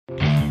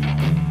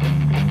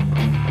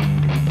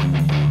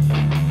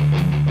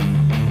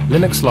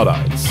Linux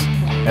Luddites,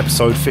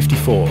 episode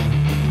 54,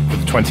 for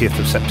the 20th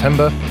of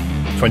September,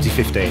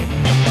 2015.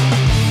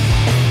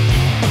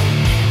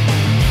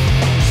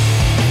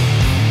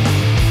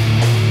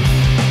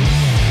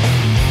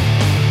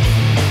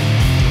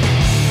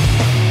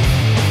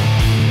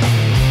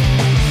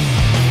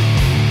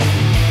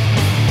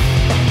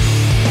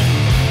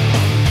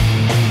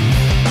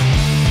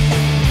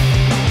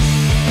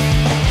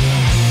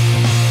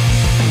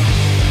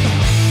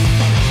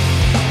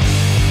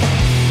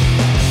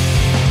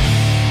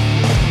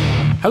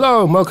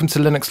 Hello and welcome to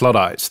Linux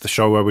Luddites, the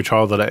show where we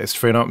trial the latest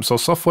free and open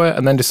source software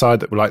and then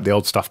decide that we like the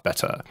old stuff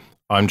better.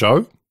 I'm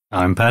Joe.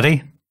 I'm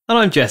Paddy. And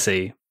I'm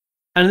Jesse.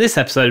 And in this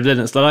episode of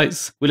Linux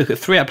Luddites, we look at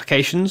 3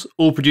 applications,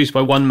 all produced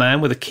by one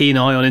man with a keen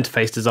eye on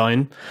interface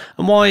design,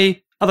 and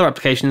why other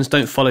applications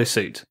don't follow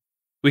suit.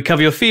 We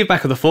cover your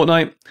feedback of the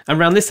fortnight, and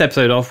round this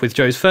episode off with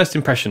Joe's first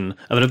impression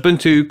of an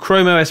Ubuntu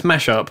Chrome OS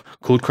mashup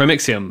called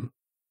Chromixium.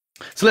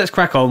 So let's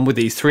crack on with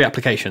these 3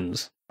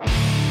 applications.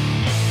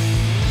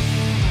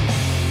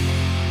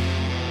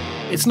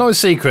 It's no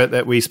secret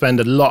that we spend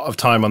a lot of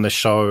time on this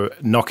show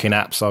knocking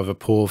apps over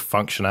poor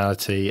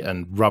functionality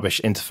and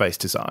rubbish interface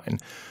design.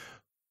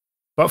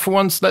 But for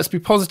once, let's be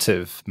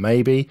positive,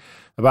 maybe,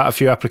 about a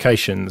few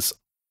applications.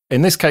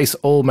 In this case,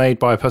 all made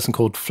by a person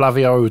called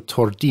Flavio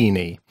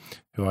Tordini,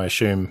 who I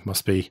assume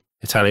must be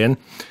Italian.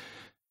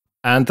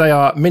 And they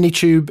are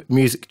Minitube,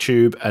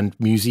 MusicTube, and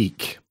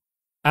Musique.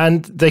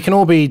 And they can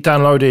all be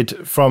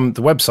downloaded from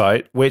the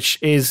website, which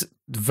is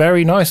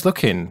very nice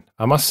looking,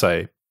 I must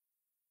say.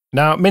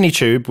 Now,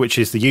 Minitube, which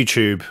is the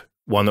YouTube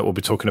one that we'll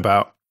be talking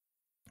about,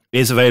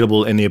 is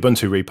available in the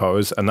Ubuntu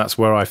repos, and that's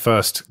where I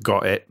first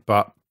got it.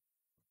 But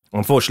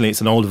unfortunately,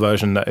 it's an older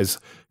version that is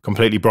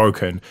completely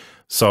broken.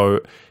 So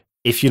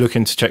if you're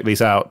looking to check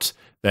these out,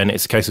 then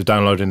it's a case of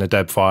downloading the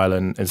deb file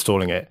and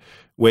installing it,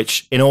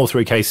 which in all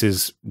 3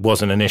 cases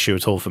wasn't an issue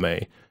at all for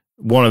me.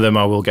 One of them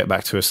I will get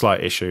back to a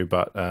slight issue,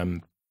 but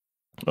I'm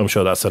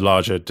sure that's a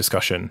larger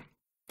discussion.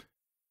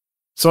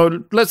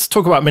 So let's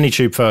talk about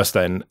Minitube first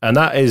then, and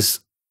that is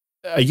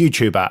a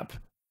YouTube app.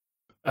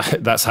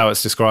 That's how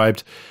it's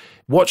described.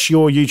 Watch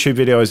your YouTube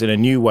videos in a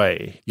new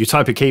way. You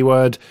type a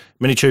keyword,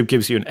 Minitube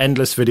gives you an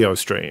endless video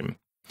stream.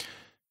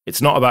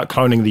 It's not about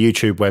cloning the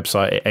YouTube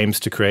website, it aims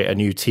to create a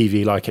new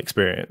TV-like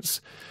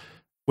experience,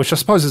 which I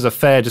suppose is a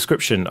fair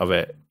description of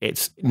it.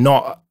 It's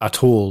not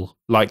at all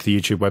like the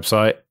YouTube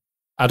website.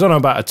 I don't know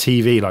about a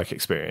TV-like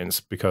experience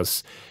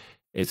because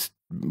it's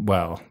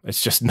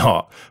just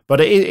not.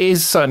 But it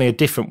is certainly a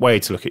different way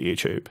to look at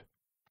YouTube.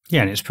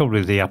 Yeah, and it's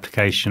probably the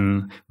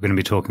application we're going to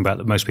be talking about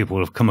that most people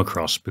will have come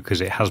across because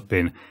it has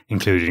been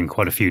included in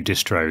quite a few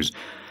distros.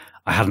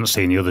 I haven't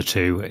seen the other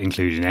 2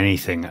 included in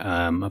anything,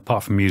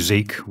 apart from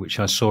Musique, which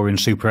I saw in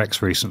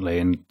SuperX recently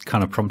and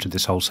kind of prompted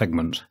this whole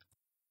segment.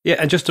 Yeah,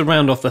 and just to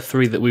round off the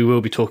 3 that we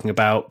will be talking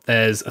about,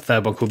 there's a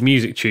third one called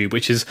MusicTube,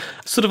 which is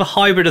sort of a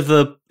hybrid of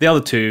the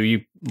other 2,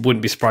 you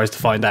wouldn't be surprised to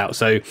find out.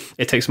 So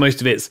it takes most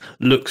of its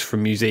looks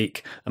from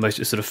Musique and most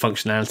of its sort of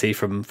functionality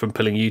from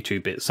pulling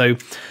YouTube bits. So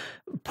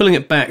pulling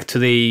it back to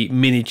the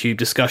Minitube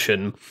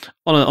discussion,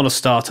 on a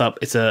startup,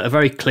 it's a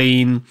very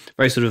clean,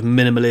 very sort of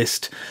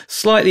minimalist,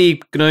 slightly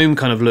GNOME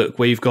kind of look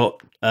where you've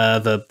got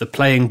the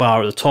playing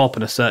bar at the top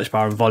and a search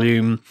bar and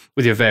volume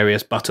with your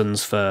various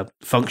buttons for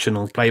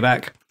functional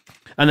playback.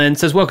 And then it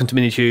says, welcome to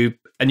Minitube,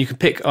 and you can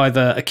pick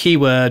either a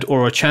keyword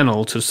or a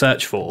channel to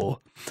search for.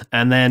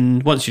 And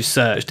then once you've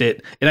searched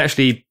it, it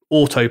actually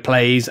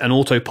auto-plays and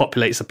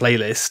auto-populates a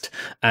playlist,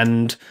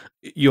 and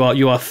you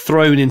are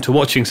thrown into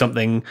watching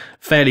something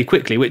fairly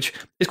quickly, which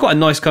is quite a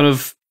nice kind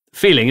of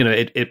feeling. You know,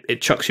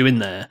 it chucks you in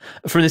there.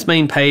 From this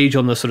main page,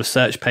 on the sort of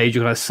search page,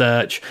 you can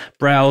search,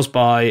 browse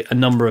by a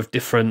number of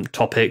different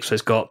topics. So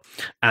it's got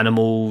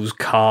animals,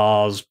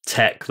 cars,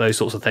 tech, those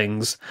sorts of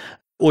things.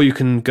 Or you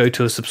can go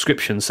to a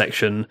subscription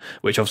section,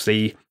 which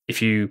obviously,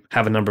 if you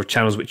have a number of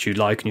channels which you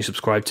like and you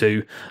subscribe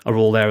to, are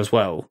all there as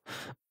well.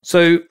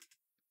 So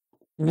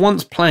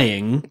once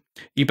playing,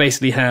 you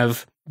basically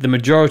have the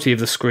majority of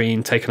the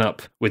screen taken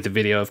up with the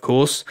video, of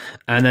course,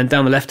 and then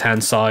down the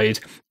left-hand side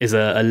is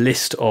a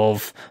list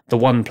of the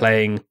one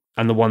playing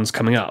and the ones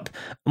coming up.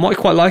 And what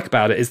I quite like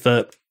about it is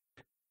that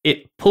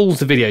it pulls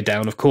the video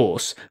down, of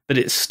course, but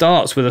it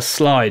starts with a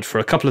slide for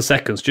a couple of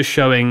seconds just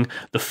showing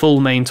the full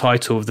main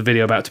title of the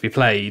video about to be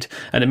played.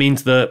 And it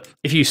means that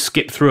if you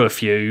skip through a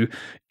few,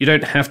 you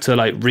don't have to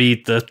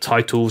read the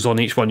titles on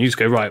each one. You just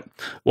go, right,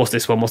 what's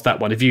this one, what's that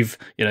one? If you've,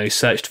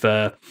 searched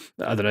for,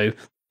 I don't know,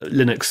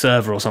 Linux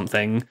server or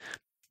something,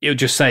 it'll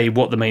just say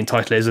what the main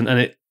title is, and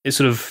it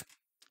sort of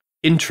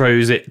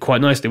intros it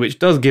quite nicely, which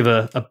does give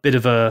a bit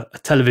of a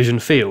television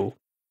feel.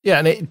 Yeah,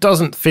 and it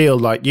doesn't feel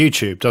like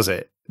YouTube, does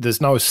it? There's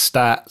no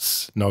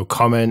stats, no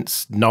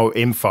comments, no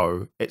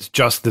info. It's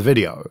just the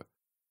video.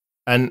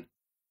 And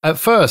at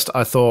first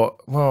I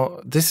thought,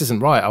 well, this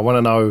isn't right. I want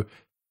to know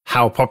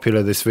how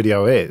popular this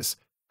video is.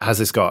 Has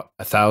this got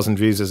 1,000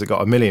 views? Has it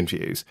got 1,000,000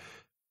 views?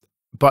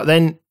 But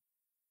then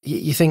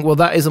you think, well,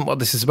 that isn't what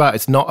this is about.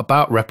 It's not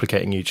about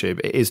replicating YouTube.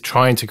 It is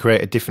trying to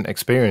create a different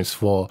experience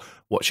for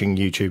watching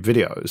YouTube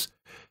videos.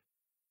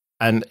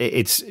 and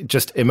it's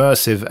just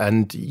immersive,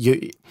 and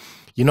you're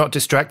not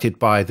distracted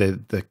by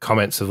the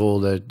comments of all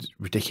the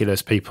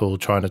ridiculous people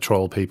trying to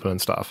troll people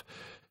and stuff.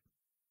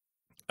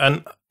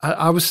 And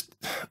I was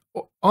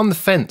on the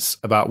fence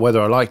about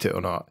whether I liked it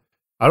or not.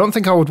 I don't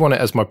think I would want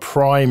it as my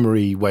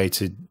primary way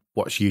to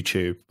watch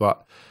YouTube,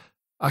 but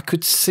I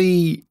could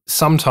see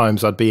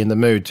sometimes I'd be in the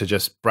mood to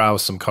just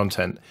browse some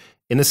content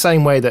in the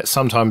same way that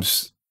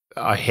sometimes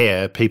I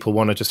hear people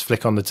want to just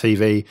flick on the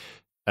TV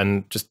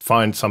and just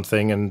find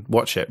something and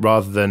watch it,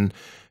 rather than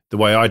the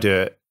way I do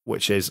it,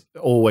 which is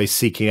always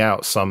seeking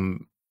out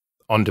some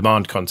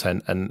on-demand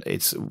content, and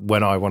it's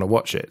when I want to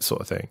watch it sort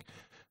of thing.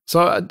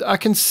 So I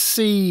can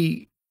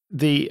see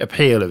the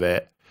appeal of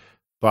it,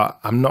 but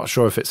I'm not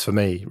sure if it's for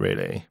me,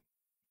 really.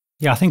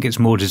 Yeah, I think it's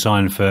more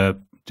designed for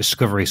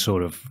discovery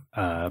sort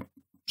of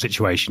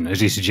situation.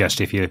 As you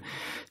suggest, if you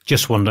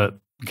just want to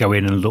go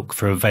in and look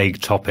for a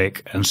vague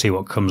topic and see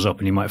what comes up,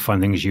 and you might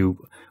find things you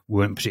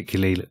weren't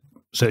particularly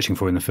searching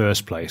for in the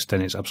first place,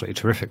 then it's absolutely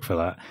terrific for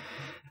that.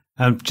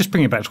 Just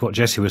bringing it back to what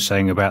Jesse was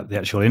saying about the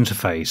actual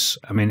interface,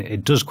 I mean,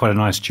 it does quite a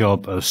nice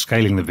job of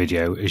scaling the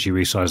video as you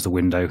resize the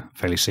window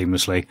fairly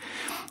seamlessly.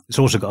 It's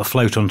also got a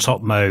float on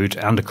top mode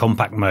and a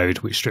compact mode,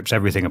 which strips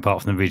everything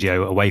apart from the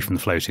video away from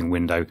the floating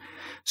window.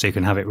 So you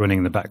can have it running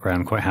in the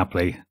background quite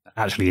happily,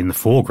 actually in the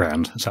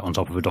foreground, sat on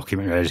top of a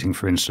document you're editing,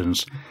 for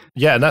instance.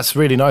 Yeah, and that's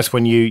really nice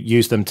when you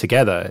use them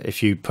together.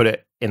 If you put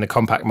it in the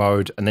compact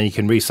mode, and then you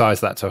can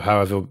resize that to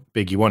however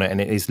big you want it, and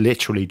it is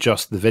literally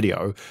just the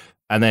video,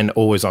 and then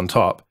always on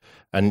top.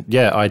 And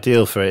yeah,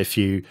 ideal for if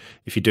you're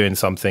doing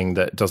something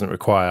that doesn't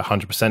require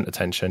 100%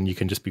 attention, you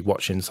can just be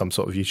watching some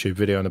sort of YouTube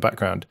video in the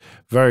background.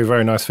 Very,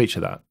 very nice feature,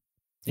 that.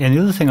 Yeah, and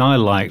the other thing I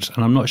liked,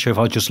 and I'm not sure if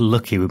I was just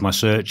lucky with my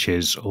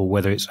searches or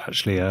whether it's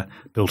actually a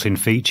built-in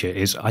feature,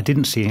 is I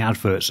didn't see any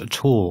adverts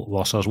at all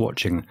whilst I was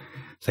watching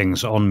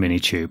things on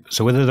Minitube.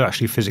 So whether they're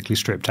actually physically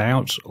stripped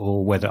out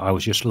or whether I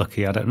was just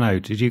lucky, I don't know.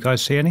 Did you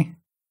guys see any?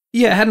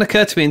 Yeah, it hadn't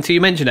occurred to me until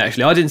you mentioned it,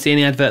 actually. I didn't see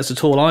any adverts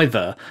at all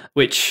either,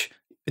 which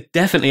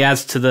definitely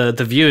adds to the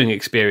viewing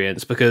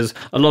experience, because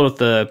a lot of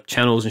the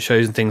channels and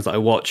shows and things that I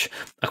watch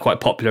are quite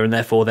popular, and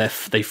therefore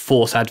they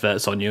force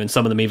adverts on you, and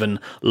some of them even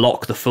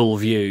lock the full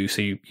view,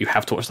 so you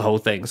have to watch the whole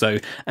thing. So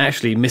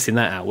actually missing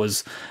that out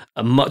was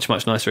a much,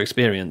 much nicer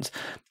experience.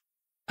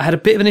 I had a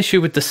bit of an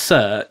issue with the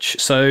search.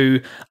 So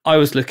I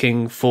was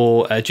looking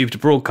for Jupiter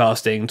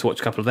Broadcasting to watch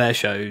a couple of their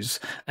shows,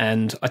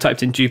 and I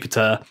typed in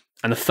Jupiter,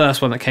 and the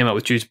first one that came up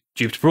was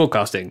Jupiter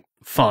Broadcasting.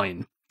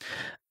 Fine.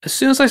 As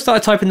soon as I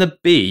started typing the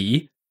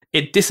B,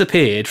 it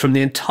disappeared from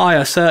the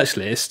entire search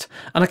list,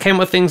 and I came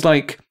up with things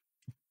like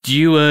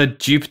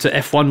Jupiter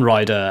F1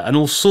 rider and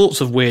all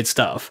sorts of weird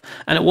stuff.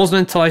 And it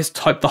wasn't until I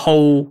typed the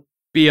whole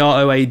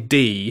BROAD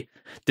did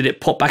it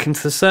pop back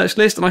into the search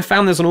list. And I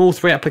found this on all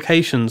three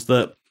applications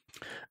that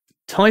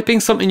typing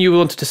something you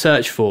wanted to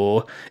search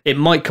for, it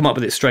might come up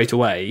with it straight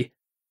away.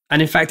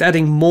 And in fact,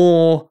 adding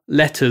more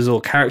letters or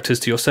characters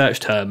to your search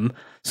term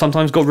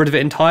sometimes got rid of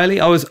it entirely.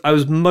 I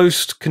was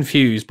most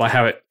confused by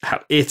how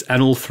it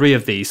and all three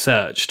of these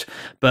searched.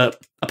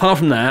 But apart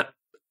from that,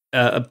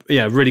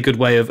 really good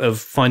way of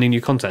finding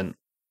new content.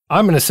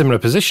 I'm in a similar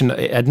position.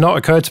 It had not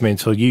occurred to me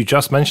until you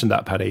just mentioned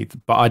that, Paddy,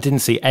 but I didn't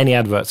see any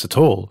adverts at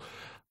all.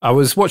 I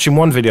was watching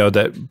one video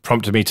that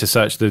prompted me to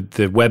search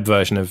the web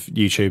version of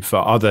YouTube for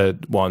other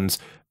ones,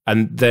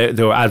 and there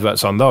were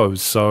adverts on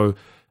those. So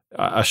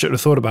I should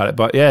have thought about it.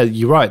 But yeah,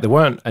 you're right. There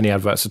weren't any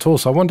adverts at all.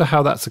 So I wonder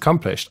how that's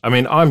accomplished. I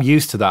mean, I'm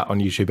used to that on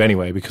YouTube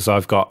anyway, because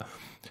I've got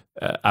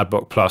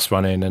AdBlock Plus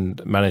running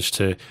and managed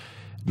to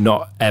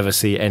not ever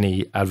see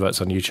any adverts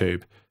on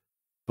YouTube.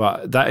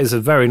 But that is a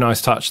very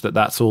nice touch that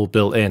that's all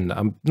built in.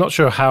 I'm not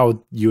sure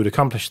how you would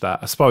accomplish that.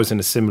 I suppose in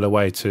a similar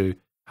way to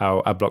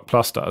how AdBlock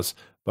Plus does.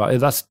 But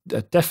that's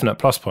a definite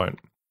plus point.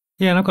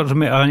 Yeah, and I've got to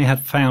admit, I only had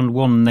found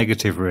one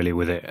negative really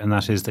with it, and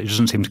that is that it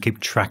doesn't seem to keep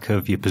track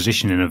of your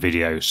position in a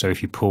video. So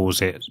if you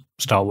pause it,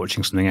 start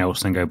watching something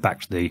else, then go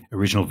back to the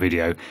original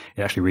video,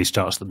 it actually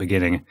restarts at the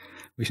beginning,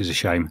 which is a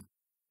shame.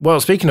 Well,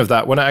 speaking of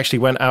that, when I actually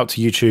went out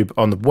to YouTube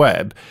on the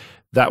web,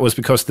 that was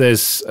because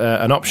there's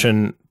an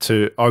option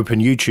to open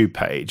YouTube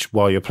page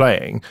while you're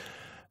playing,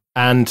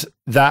 and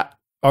that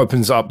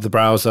opens up the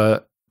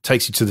browser,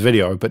 takes you to the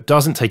video, but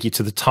doesn't take you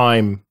to the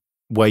time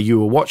where you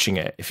were watching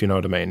it, if you know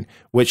what I mean,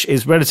 which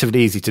is relatively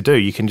easy to do.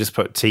 You can just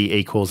put T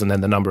equals and then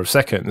the number of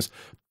seconds.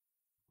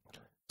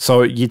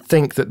 So you'd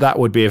think that that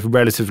would be a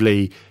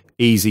relatively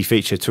easy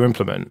feature to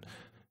implement.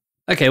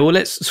 Okay, well,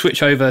 let's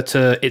switch over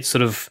to its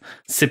sort of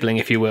sibling,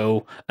 if you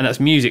will, and that's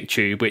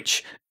MusicTube,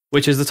 which,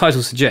 as the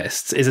title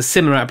suggests, is a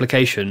similar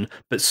application,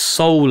 but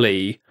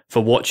solely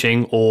for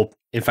watching, or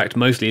in fact,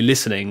 mostly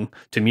listening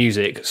to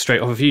music straight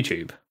off of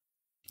YouTube.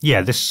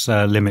 Yeah, this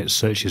limits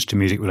searches to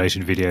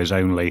music-related videos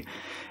only.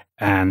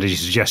 And as you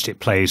suggest, it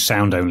plays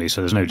sound only,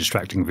 so there's no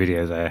distracting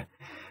video there.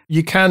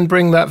 You can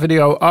bring that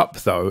video up,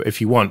 though,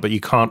 if you want, but you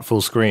can't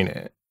full screen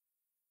it.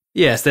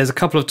 Yes, there's a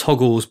couple of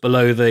toggles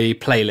below the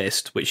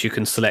playlist which you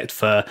can select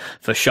for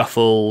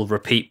shuffle,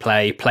 repeat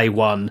play, play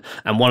one,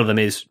 and one of them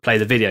is play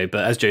the video.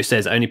 But as Joe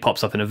says, it only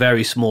pops up in a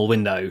very small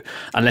window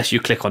unless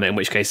you click on it, in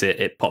which case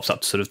it pops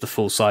up to sort of the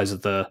full size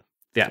of the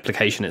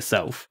application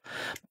itself.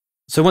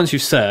 So once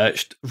you've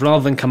searched,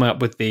 rather than coming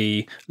up with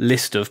the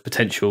list of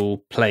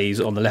potential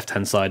plays on the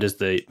left-hand side as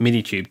the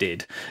Minitube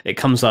did, it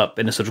comes up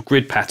in a sort of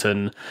grid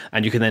pattern,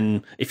 and you can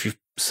then, if you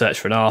search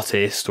for an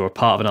artist or a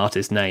part of an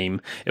artist's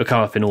name, it'll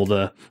come up in all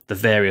the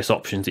various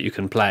options that you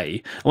can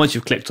play. And once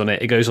you've clicked on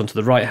it, it goes onto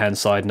the right-hand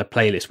side in a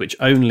playlist, which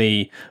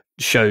only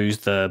shows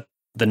the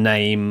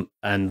name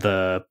and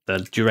the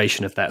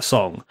duration of that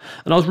song.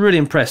 And I was really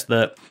impressed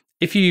that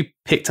if you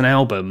picked an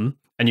album,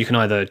 and you can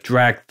either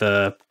drag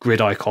the grid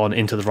icon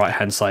into the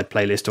right-hand side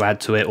playlist to add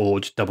to it,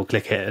 or just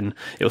double-click it and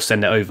it'll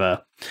send it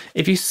over.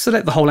 If you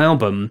select the whole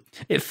album,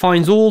 it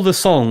finds all the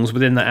songs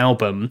within that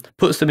album,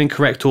 puts them in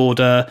correct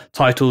order,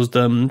 titles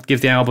them,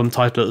 gives the album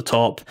title at the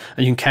top,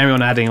 and you can carry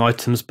on adding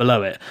items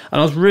below it.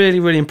 And I was really,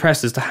 really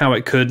impressed as to how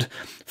it could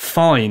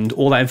find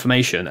all that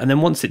information. And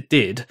then once it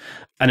did,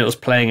 and it was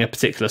playing a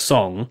particular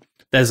song,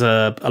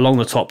 along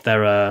the top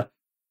there are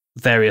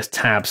various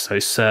tabs, so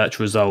search,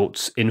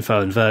 results, info,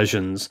 and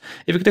versions.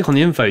 If you click on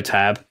the info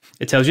tab,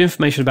 it tells you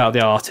information about the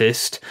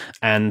artist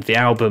and the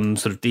album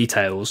sort of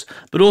details,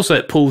 but also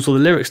it pulls all the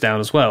lyrics down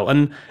as well.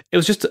 And it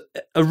was just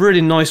a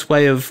really nice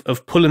way of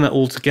pulling that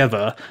all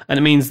together. And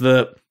it means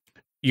that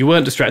you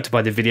weren't distracted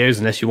by the videos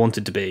unless you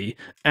wanted to be,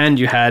 and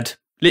you had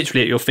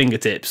literally at your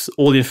fingertips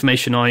all the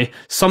information I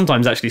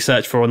sometimes actually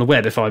search for on the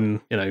web if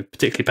I'm,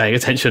 particularly paying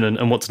attention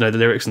and want to know the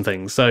lyrics and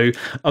things. So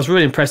I was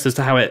really impressed as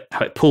to how it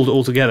pulled it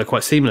all together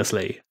quite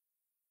seamlessly.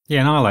 Yeah,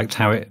 and I liked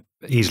how it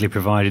easily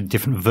provided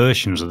different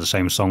versions of the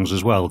same songs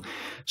as well.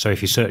 So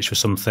if you search for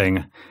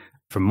something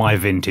from my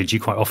vintage,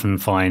 you quite often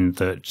find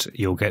that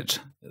you'll get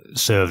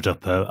served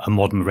up a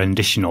modern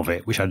rendition of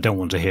it, which I don't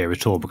want to hear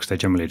at all because they're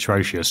generally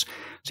atrocious.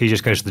 So you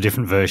just go to the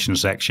different version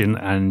section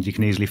and you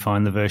can easily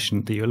find the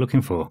version that you're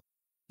looking for.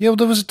 Yeah, well,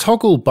 there was a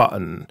toggle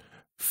button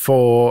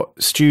for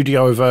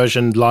studio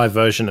version, live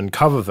version, and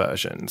cover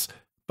versions,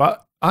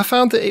 but I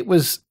found that it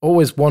was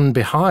always one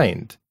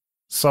behind.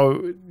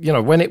 So,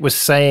 when it was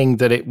saying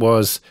that it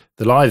was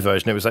the live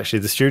version, it was actually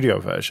the studio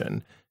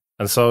version.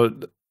 And so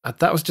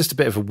that was just a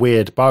bit of a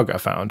weird bug I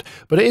found.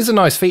 But it is a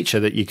nice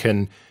feature that you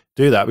can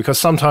do that, because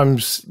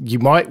sometimes you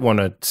might want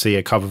to see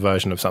a cover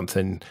version of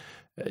something.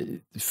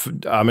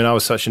 I mean, I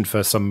was searching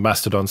for some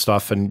Mastodon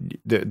stuff, and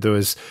there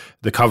was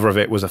the cover of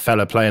it was a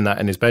fella playing that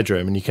in his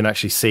bedroom, and you can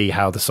actually see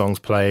how the song's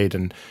played.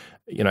 And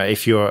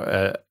if you're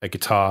a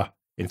guitar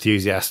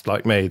enthusiast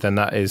like me, then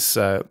that is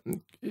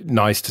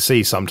nice to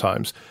see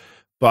sometimes.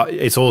 But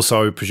it's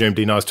also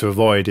presumably nice to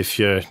avoid if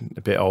you're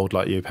a bit old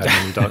like you, Paddy,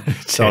 and you don't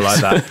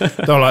like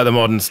that. Don't like the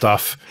modern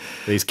stuff.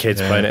 These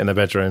kids playing it in their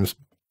bedrooms.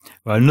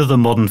 Well, another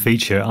modern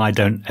feature I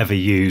don't ever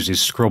use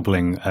is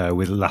scrobbling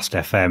with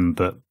Last.fm,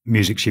 but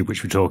MusicTube,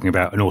 which we're talking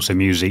about, and also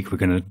Music, we're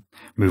going to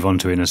move on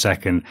to in a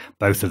second.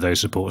 Both of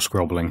those support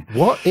scrobbling.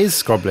 What is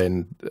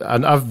scrobbling?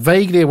 And I'm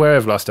vaguely aware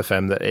of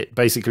Last.fm, that it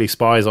basically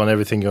spies on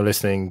everything you're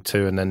listening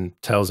to and then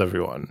tells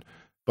everyone.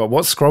 But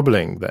what's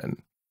scrobbling then?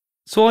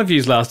 So I've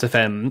used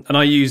Last.fm, and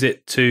I use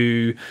it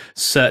to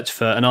search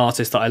for an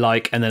artist that I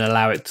like and then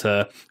allow it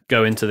to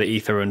go into the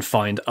ether and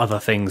find other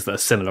things that are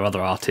similar,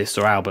 other artists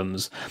or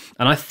albums.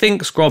 And I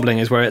think scrobbling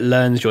is where it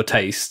learns your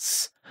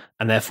tastes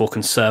and therefore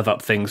can serve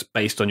up things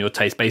based on your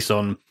taste, based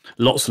on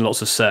lots and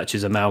lots of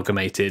searches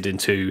amalgamated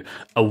into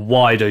a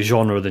wider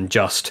genre than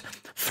just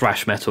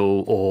thrash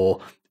metal or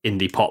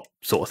indie pop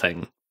sort of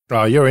thing.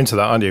 Oh, you're into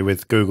that, aren't you,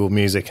 with Google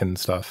Music and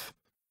stuff?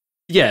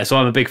 Yeah, so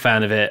I'm a big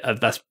fan of it.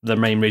 That's the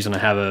main reason I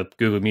have a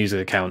Google Music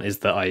account, is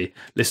that I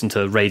listen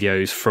to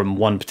radios from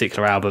one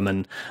particular album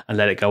and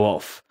let it go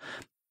off.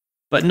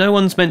 But no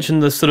one's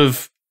mentioned the sort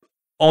of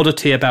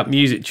oddity about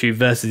MusicTube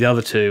versus the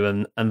other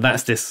two, and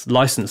that's this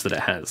license that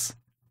it has.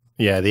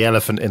 Yeah, the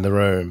elephant in the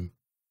room.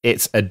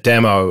 It's a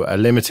demo, a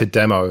limited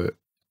demo,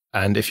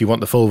 and if you want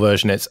the full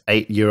version, it's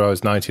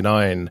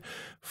 €8.99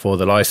 for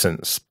the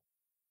license.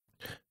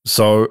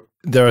 So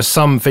there are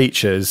some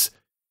features,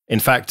 in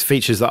fact,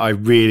 features that I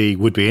really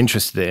would be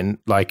interested in,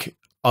 like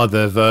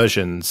other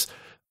versions,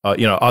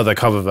 other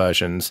cover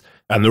versions,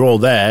 and they're all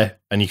there,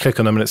 and you click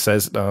on them and it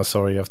says, oh,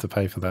 sorry, you have to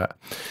pay for that,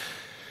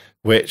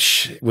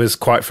 which was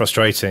quite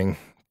frustrating.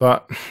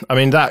 But, I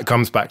mean, that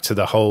comes back to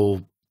the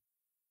whole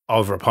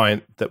over a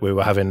pint that we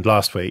were having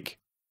last week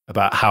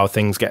about how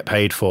things get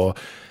paid for.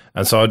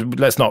 And so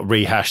let's not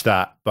rehash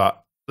that.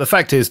 But the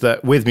fact is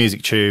that with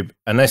MusicTube,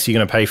 unless you're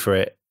going to pay for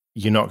it,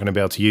 you're not going to be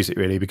able to use it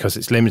really, because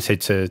it's limited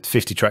to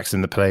 50 tracks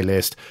in the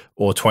playlist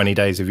or 20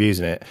 days of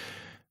using it.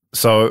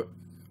 So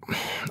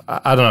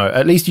I don't know,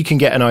 at least you can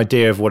get an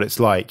idea of what it's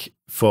like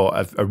for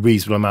a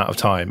reasonable amount of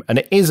time. And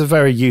it is a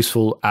very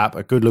useful app,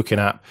 a good looking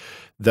app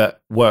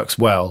that works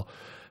well.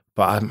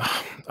 But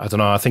I don't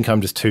know, I think I'm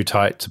just too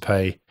tight to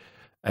pay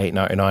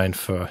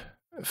 $8.99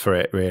 for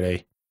it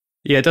really.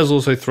 Yeah, it does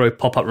also throw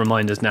pop-up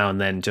reminders now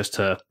and then just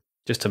to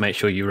just to make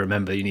sure you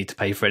remember you need to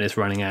pay for it and it's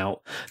running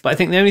out. But I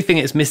think the only thing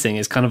it's missing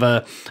is kind of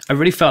I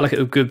really felt like it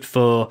was good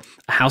for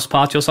a house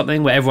party or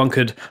something where everyone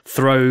could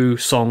throw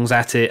songs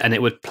at it and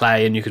it would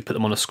play and you could put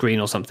them on a screen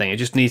or something. It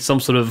just needs some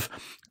sort of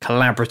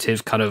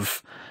collaborative kind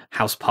of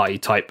house party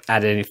type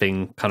add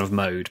anything kind of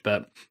mode.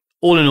 But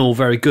all in all,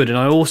 very good. And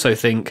I also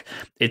think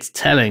it's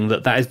telling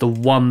that is the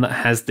one that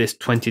has this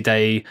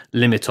 20-day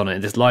limit on it,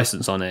 this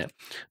license on it.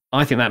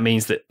 I think that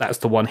means that that's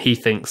the one he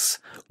thinks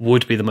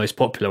would be the most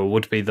popular or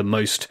would be the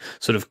most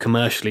sort of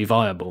commercially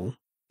viable.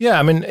 Yeah,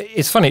 I mean,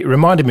 it's funny. It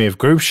reminded me of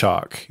Groove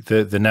Shark,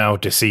 the now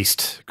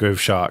deceased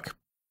Groove Shark,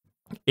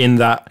 in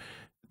that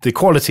the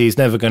quality is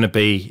never going to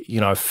be,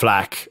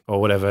 FLAC or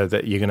whatever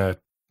that you're going to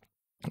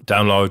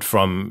download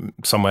from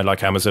somewhere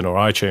like Amazon or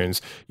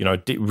iTunes,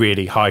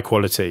 really high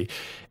quality.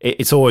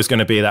 It's always going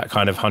to be that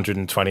kind of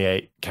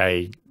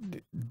 128K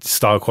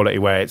style quality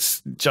where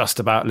it's just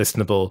about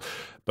listenable,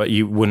 but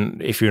you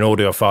wouldn't, if you're an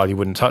audiophile, you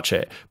wouldn't touch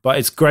it. But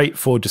it's great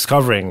for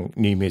discovering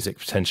new music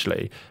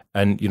potentially.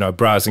 And,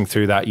 browsing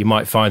through that, you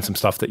might find some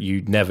stuff that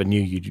you never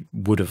knew you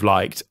would have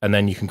liked. And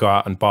then you can go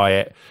out and buy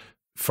it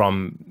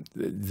from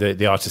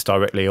the artist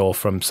directly or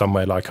from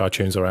somewhere like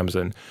iTunes or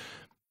Amazon.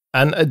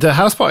 And the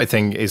house party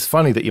thing is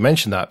funny that you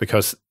mentioned that,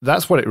 because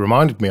that's what it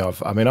reminded me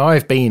of. I mean,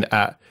 I've been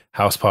at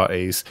house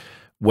parties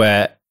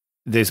where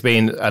there's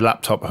been a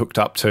laptop hooked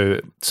up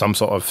to some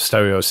sort of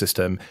stereo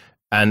system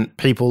and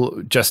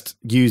people just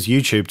use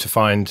YouTube to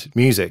find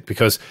music,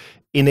 because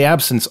in the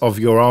absence of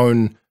your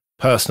own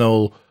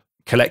personal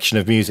collection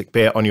of music,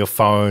 be it on your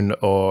phone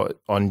or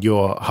on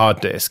your hard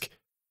disk,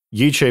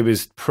 YouTube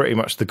is pretty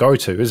much the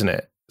go-to, isn't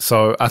it?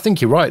 So I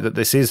think you're right that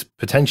this is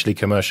potentially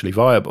commercially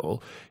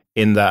viable,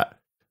 in that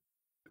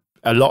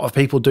a lot of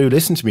people do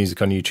listen to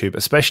music on YouTube,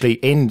 especially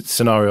in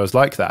scenarios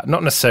like that.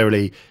 Not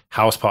necessarily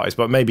house parties,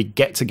 but maybe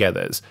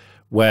get-togethers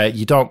where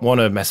you don't want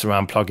to mess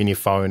around plugging your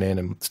phone in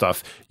and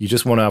stuff. You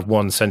just want to have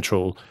one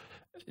central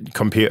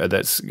computer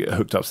that's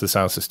hooked up to the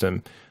sound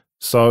system.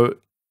 So,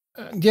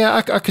 yeah,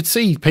 I could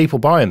see people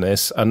buying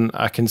this, and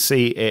I can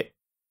see it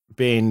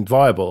being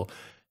viable.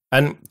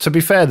 And to be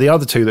fair, the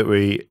other two that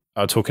we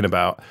are talking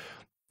about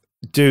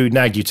do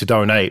nag you to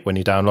donate when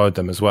you download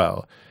them as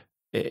well.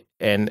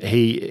 And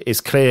he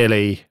is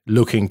clearly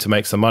looking to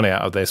make some money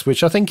out of this,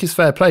 which I think is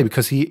fair play,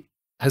 because he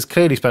has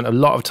clearly spent a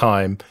lot of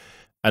time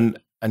and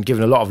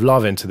given a lot of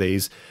love into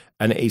these,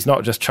 and he's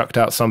not just chucked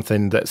out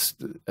something that's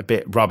a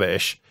bit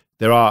rubbish.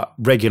 There are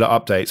regular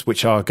updates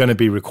which are going to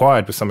be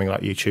required with something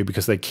like YouTube,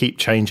 because they keep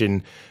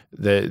changing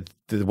the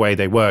way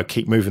they work,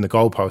 keep moving the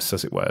goalposts,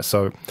 as it were.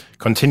 So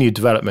continued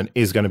development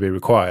is going to be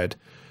required.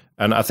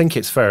 And I think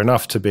it's fair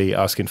enough to be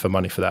asking for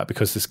money for that,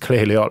 because there's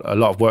clearly a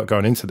lot of work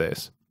going into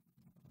this.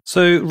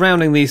 So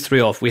rounding these three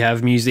off, we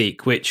have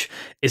Musique, which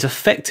is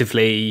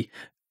effectively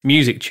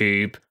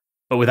MusicTube,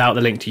 but without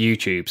the link to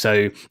YouTube. So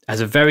it has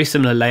a very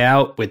similar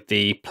layout with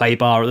the play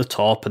bar at the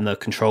top and the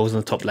controls on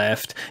the top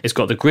left. It's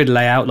got the grid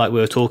layout like we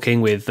were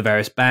talking, with the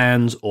various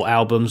bands or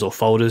albums or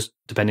folders,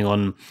 depending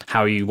on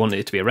how you want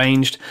it to be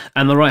arranged.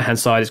 And on the right-hand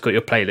side, it's got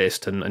your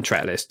playlist and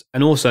track list.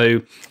 And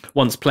also,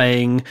 once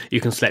playing,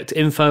 you can select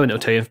info and it'll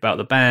tell you about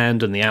the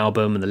band and the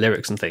album and the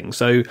lyrics and things.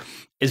 So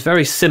it's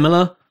very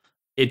similar.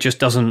 It just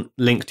doesn't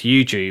link to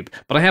YouTube.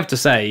 But I have to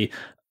say,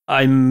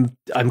 I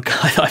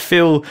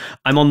feel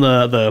I'm on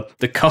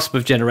the cusp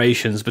of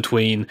generations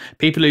between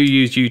people who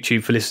use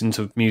YouTube for listening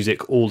to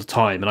music all the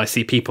time, and I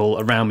see people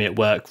around me at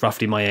work,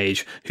 roughly my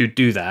age, who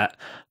do that.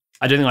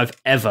 I don't think I've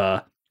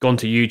ever gone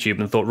to YouTube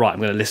and thought, right, I'm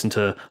going to listen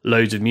to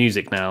loads of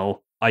music now.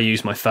 I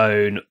use my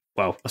phone.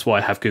 Well, that's why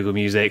I have Google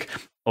Music,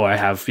 or I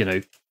have,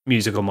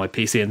 music on my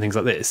PC and things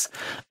like this.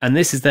 And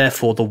this is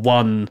therefore the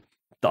one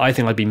that I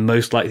think I'd be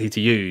most likely to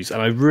use. And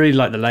I really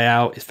like the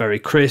layout. It's very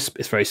crisp.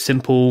 It's very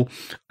simple.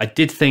 I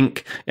did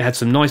think it had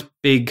some nice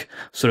big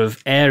sort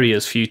of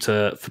areas for you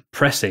for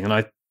pressing.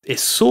 And it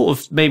sort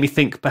of made me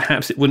think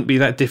perhaps it wouldn't be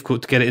that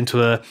difficult to get it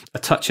into a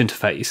touch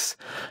interface.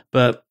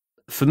 But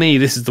for me,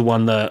 this is the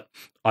one that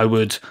I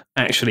would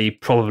actually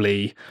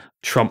probably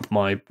trump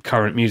my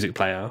current music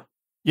player.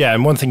 Yeah,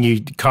 and one thing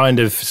you kind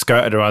of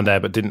skirted around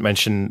there but didn't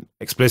mention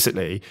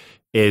explicitly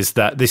is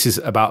that this is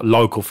about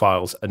local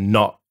files and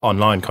not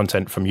online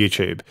content from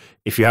YouTube.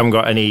 If you haven't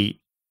got any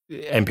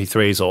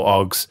MP3s or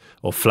OGs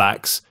or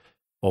FLACs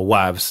or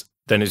WAVs,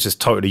 then it's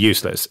just totally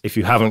useless. If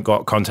you haven't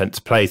got content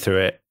to play through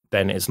it,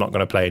 then it's not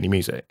going to play any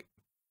music.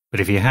 But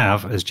if you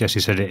have, as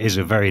Jesse said, it is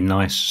a very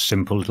nice,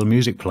 simple little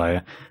music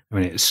player. I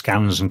mean, it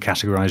scans and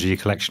categorizes your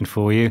collection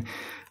for you.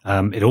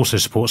 It also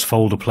supports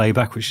folder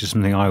playback, which is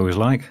something I always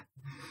like.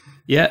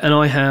 Yeah, and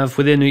I have,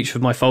 within each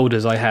of my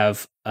folders, I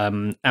have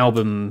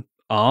album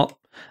art,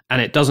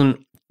 and it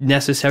doesn't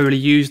necessarily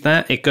use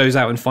that. It goes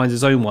out and finds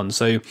its own one.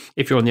 So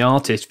if you're on the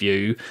artist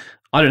view,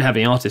 I don't have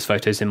any artist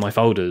photos in my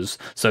folders,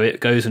 so it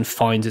goes and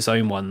finds its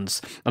own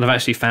ones. And I've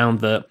actually found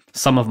that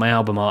some of my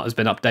album art has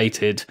been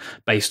updated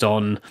based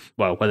on,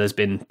 well, where there's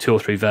been 2 or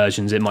 3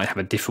 versions, it might have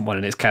a different one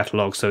in its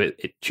catalogue, so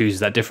it chooses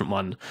that different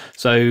one.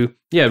 So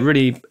yeah,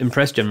 really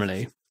impressed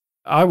generally.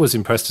 I was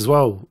impressed as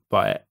well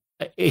by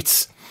it.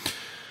 It's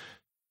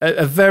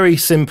a very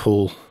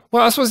simple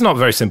Well, I suppose it's not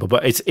very simple,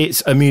 but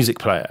it's a music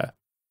player.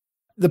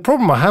 The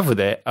problem I have with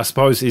it, I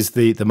suppose, is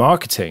the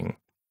marketing,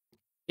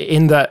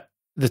 in that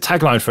the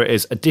tagline for it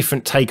is a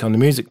different take on the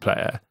music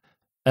player.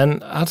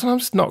 And I don't know, I'm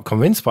just not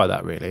convinced by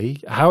that,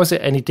 really. How is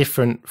it any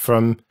different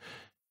from,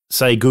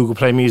 say, Google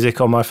Play Music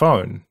on my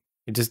phone?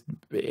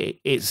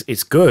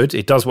 It's good.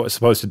 It does what it's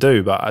supposed to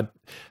do, but I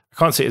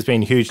can't see it as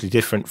being hugely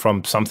different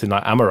from something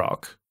like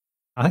Amarok.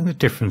 I think the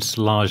difference is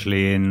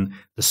largely in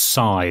the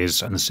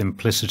size and the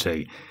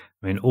simplicity.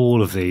 I mean,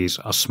 all of these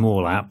are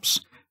small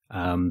apps.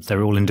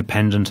 They're all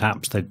independent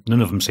apps.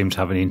 None of them seem to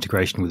have any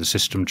integration with the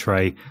system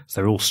tray. So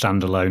they're all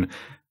standalone,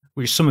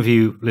 which some of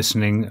you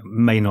listening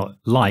may not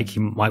like.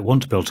 You might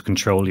want to be able to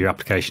control your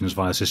applications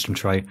via system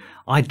tray.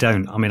 I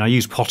don't. I mean, I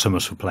use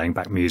Potamus for playing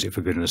back music, for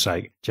goodness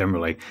sake,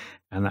 generally.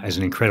 And that is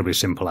an incredibly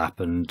simple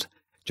app and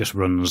just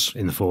runs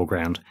in the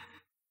foreground.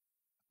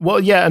 Well,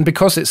 yeah, and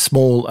because it's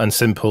small and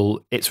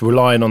simple, it's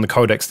relying on the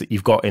codecs that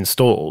you've got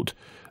installed.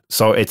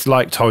 So it's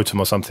like Totem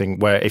or something,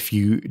 where if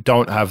you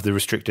don't have the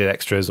restricted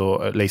extras,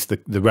 or at least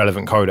the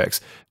relevant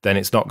codecs, then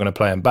it's not going to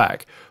play them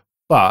back.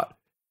 But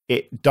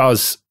it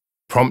does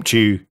prompt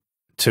you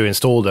to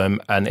install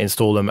them and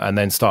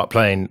then start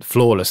playing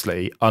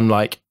flawlessly,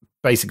 unlike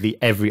basically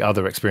every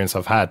other experience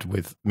I've had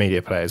with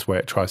media players where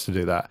it tries to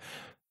do that.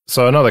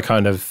 So another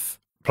kind of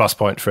plus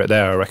point for it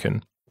there, I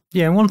reckon.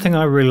 Yeah, one thing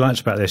I really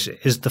liked about this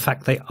is the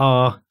fact they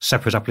are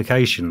separate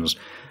applications.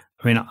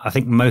 I mean, I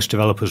think most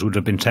developers would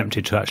have been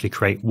tempted to actually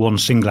create one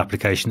single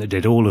application that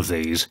did all of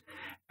these,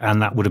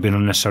 and that would have been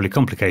unnecessarily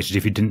complicated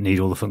if you didn't need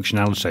all the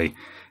functionality.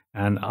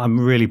 And I'm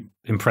really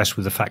impressed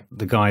with the fact that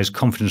the guy is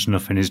confident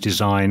enough in his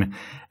design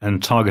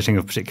and targeting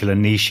of particular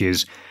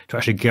niches to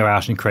actually go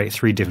out and create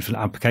 3 different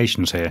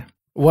applications here.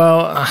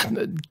 Well,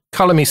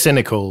 colour me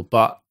cynical,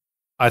 but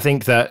I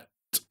think that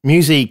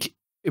music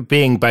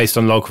being based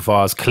on local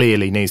files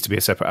clearly needs to be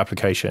a separate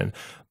application.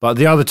 But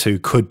the other 2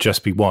 could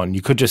just be one.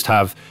 You could just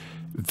have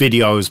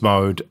videos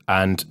mode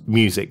and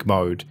music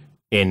mode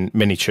in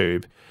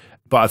Minitube.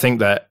 But I think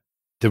that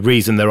the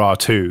reason there are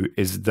 2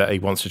 is that he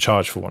wants to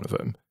charge for one of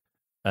them.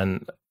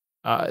 And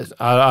I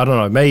don't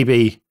know,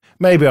 maybe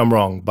I'm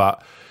wrong,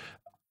 but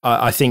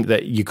I think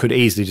that you could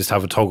easily just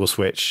have a toggle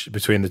switch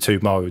between the 2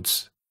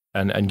 modes,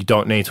 and you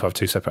don't need to have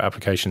 2 separate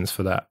applications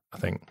for that, I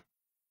think.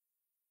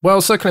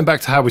 Well, circling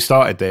back to how we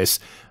started this,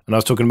 and I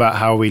was talking about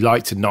how we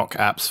like to knock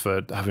apps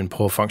for having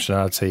poor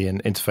functionality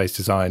and interface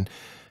design.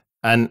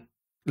 And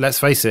let's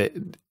face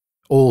it,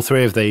 all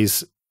 3 of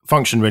these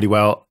function really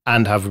well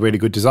and have a really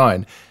good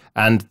design.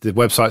 And the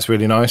website's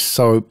really nice.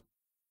 So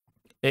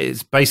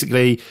it's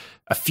basically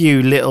a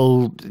few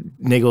little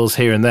niggles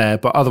here and there,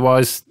 but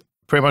otherwise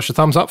pretty much a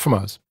thumbs up from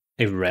us.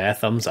 A rare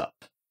thumbs up.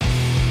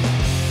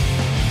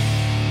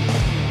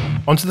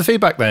 On to the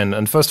feedback then.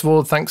 And first of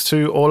all, thanks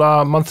to all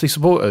our monthly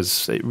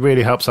supporters. It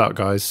really helps out,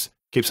 guys.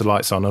 Keeps the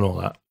lights on and all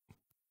that.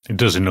 It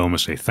does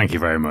enormously. Thank you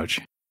very much.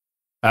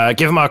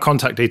 Give them our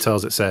contact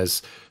details, it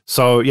says.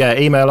 So, yeah,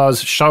 email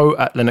us,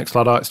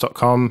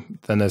 show@linuxluddites.com.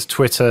 Then there's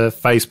Twitter,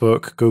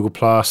 Facebook, Google+,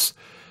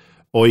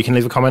 or you can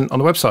leave a comment on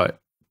the website.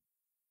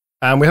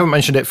 And we haven't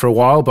mentioned it for a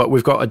while, but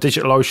we've got a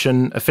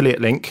DigitalOcean affiliate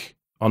link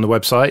on the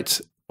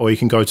website, or you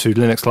can go to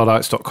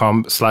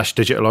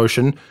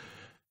linuxluddites.com/DigitalOcean.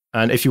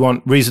 And if you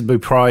want reasonably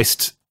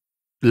priced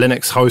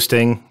Linux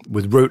hosting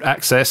with root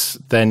access,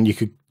 then you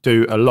could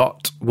do a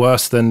lot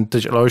worse than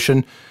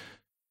DigitalOcean.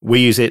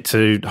 We use it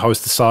to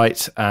host the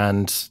site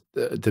and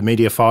the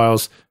media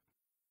files,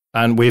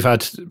 and we've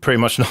had pretty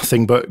much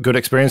nothing but good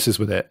experiences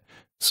with it.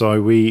 So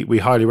we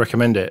highly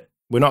recommend it.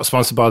 We're not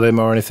sponsored by them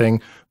or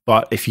anything,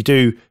 but if you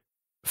do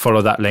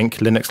follow that link,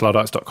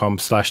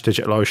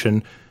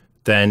 linuxluddites.com/DigitalOcean,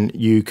 then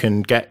you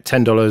can get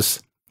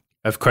 $10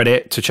 of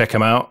credit to check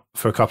them out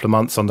for a couple of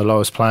months on the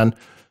lowest plan.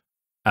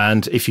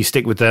 And if you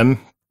stick with them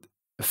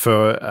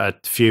for a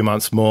few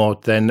months more,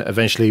 then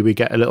eventually we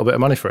get a little bit of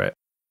money for it.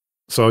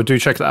 So do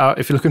check that out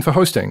if you're looking for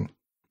hosting.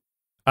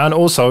 And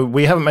also,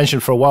 we haven't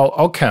mentioned for a while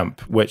OggCamp,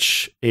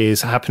 which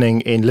is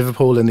happening in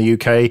Liverpool in the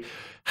UK,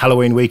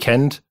 Halloween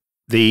weekend,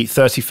 the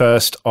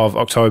 31st of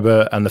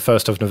October and the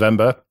 1st of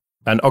November.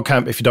 And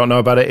OggCamp, if you don't know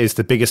about it, is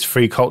the biggest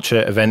free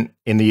culture event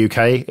in the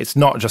UK. It's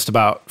not just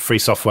about free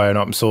software and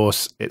open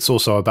source. It's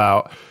also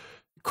about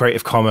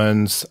Creative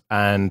Commons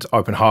and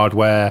open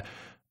hardware.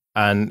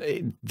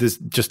 And there's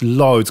just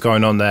loads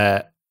going on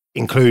there,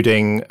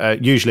 including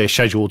usually a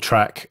scheduled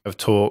track of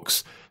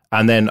talks,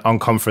 and then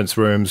unconference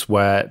rooms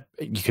where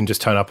you can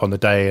just turn up on the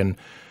day and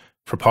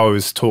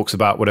propose talks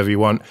about whatever you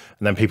want.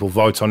 And then people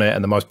vote on it,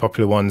 and the most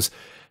popular ones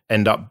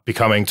end up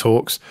becoming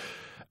talks.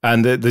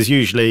 And there's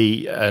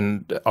usually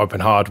an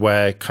open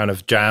hardware kind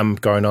of jam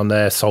going on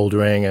there,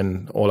 soldering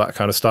and all that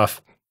kind of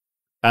stuff.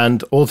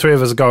 And all 3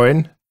 of us are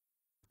going.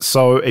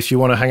 So if you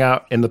want to hang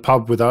out in the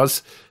pub with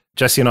us,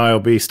 Jesse and I will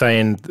be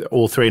staying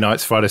all 3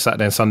 nights, Friday,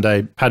 Saturday and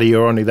Sunday. Paddy,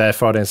 you're only there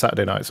Friday and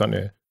Saturday nights, aren't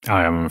you?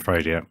 I am, I'm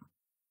afraid, yeah.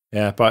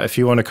 Yeah, but if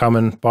you want to come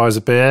and buy us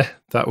a beer,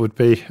 that would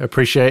be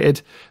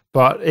appreciated.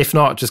 But if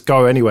not, just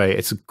go anyway.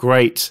 It's a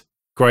great,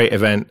 great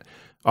event.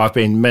 I've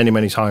been many,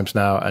 many times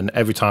now, and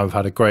every time I've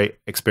had a great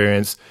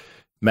experience.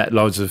 met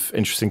loads of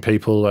interesting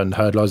people and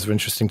heard loads of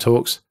interesting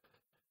talks.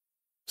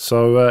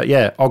 So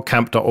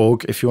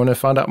ogcamp.org if you want to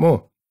find out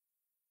more.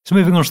 So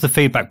moving on to the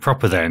feedback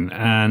proper then,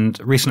 and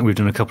recently we've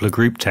done a couple of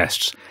group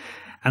tests,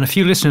 and a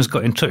few listeners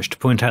got in touch to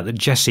point out that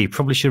Jesse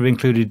probably should have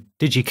included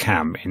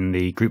Digicam in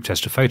the group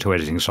test of photo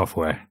editing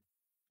software.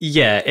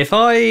 Yeah, if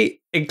I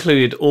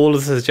included all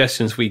of the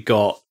suggestions we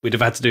got, we'd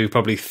have had to do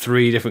probably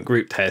 3 different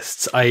group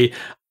tests. I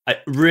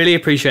really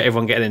appreciate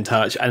everyone getting in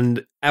touch,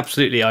 and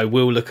absolutely I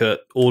will look at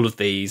all of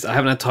these. I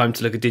haven't had time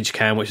to look at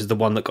Digicam, which is the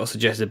one that got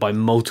suggested by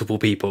multiple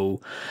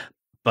people,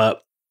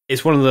 but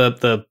it's one of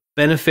the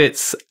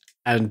benefits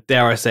and,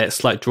 dare I say it,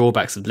 slight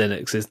drawbacks of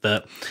Linux is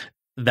that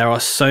there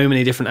are so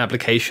many different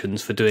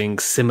applications for doing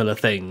similar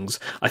things.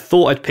 I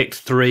thought I'd picked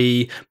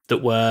 3 that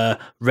were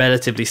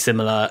relatively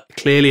similar.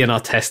 Clearly in our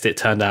test it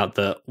turned out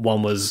that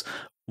one was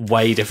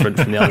way different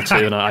from the other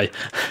 2, and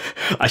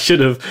I should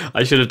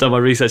have done my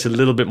research a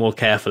little bit more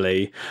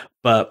carefully.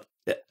 But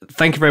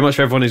thank you very much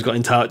for everyone who's got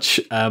in touch.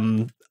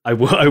 I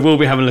will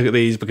be having a look at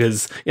these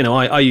because, you know,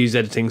 I use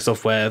editing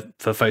software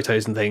for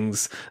photos and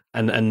things,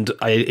 and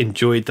I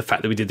enjoyed the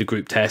fact that we did the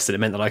group test, and it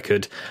meant that I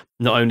could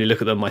not only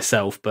look at them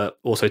myself but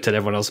also tell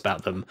everyone else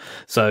about them.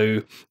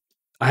 So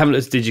I haven't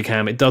looked at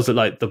Digicam. It does look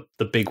like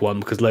the big one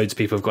because loads of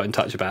people have got in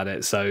touch about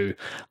it. So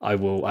I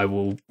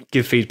will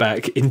give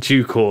feedback in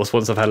due course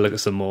once I've had a look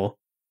at some more.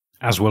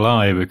 As will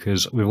I,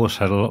 because we've also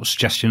had a lot of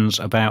suggestions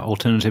about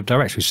alternative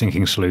directory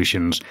syncing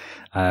solutions.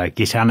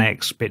 Git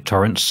Annex,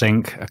 BitTorrent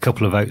Sync, a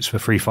couple of votes for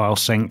Free File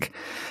Sync,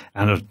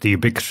 and the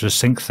ubiquitous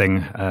Sync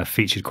Thing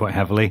featured quite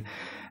heavily.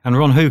 And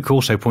Ron Hook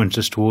also pointed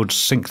us towards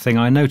Sync Thing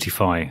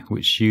iNotify,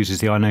 which uses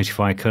the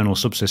iNotify kernel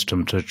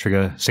subsystem to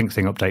trigger Sync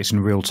Thing updates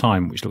in real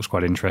time, which looks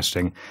quite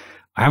interesting.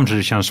 I haven't had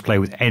a chance to play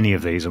with any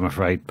of these, I'm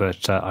afraid,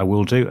 but I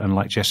will do, and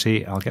like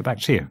Jesse, I'll get back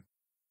to you.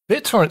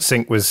 BitTorrent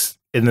Sync was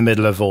in the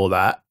middle of all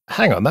that.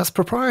 Hang on, that's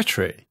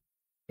proprietary.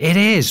 It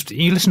is.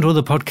 You listen to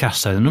other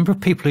podcasts, though, the number of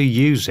people who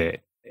use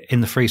it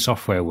in the free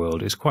software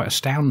world is quite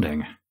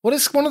astounding. Well,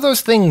 it's one of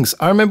those things.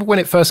 I remember when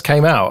it first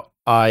came out,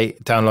 I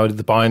downloaded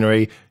the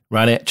binary,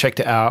 ran it,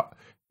 checked it out,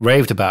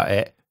 raved about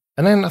it.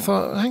 And then I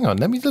thought, hang on,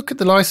 let me look at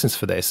the license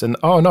for this. And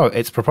oh no,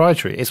 it's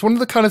proprietary. It's one of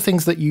the kind of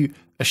things that you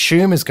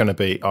assume is going to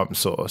be open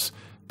source,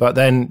 but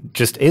then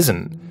just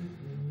isn't.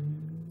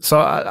 So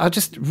I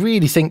just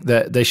really think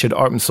that they should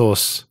open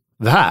source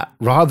that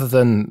rather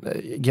than,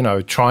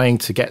 trying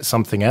to get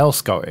something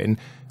else going.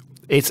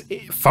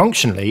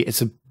 Functionally,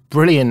 it's a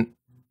brilliant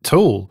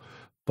tool,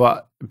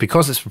 but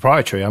because it's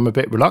proprietary, I'm a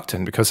bit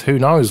reluctant because who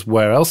knows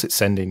where else it's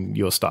sending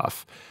your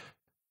stuff.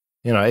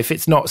 If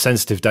it's not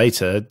sensitive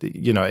data,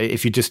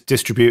 if you're just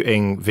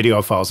distributing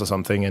video files or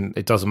something, and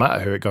it doesn't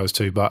matter who it goes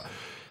to, but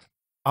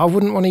I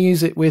wouldn't want to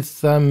use it with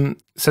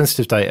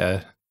sensitive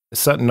data,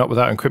 certainly not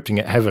without encrypting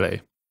it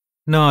heavily.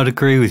 No, I'd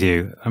agree with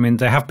you. I mean,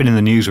 they have been in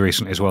the news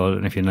recently as well. I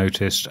don't know if you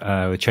noticed,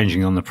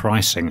 changing on the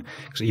pricing,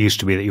 because it used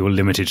to be that you were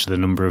limited to the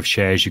number of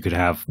shares you could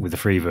have with the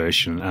free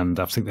version, and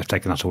I think they've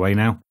taken that away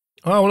now.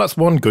 Oh, well, that's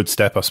one good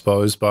step, I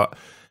suppose, but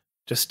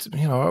just,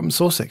 open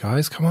source it,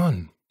 guys. Come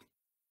on.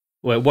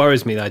 Well, it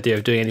worries me, the idea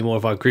of doing any more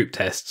of our group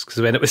tests, because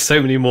we end up with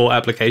so many more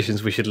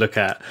applications we should look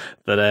at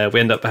that we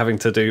end up having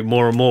to do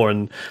more and more,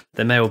 and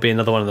there may well be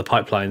another one in the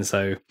pipeline,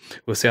 so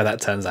we'll see how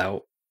that turns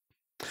out.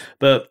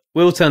 But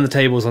we'll turn the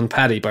tables on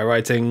Paddy by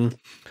writing,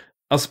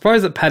 I was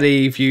surprised that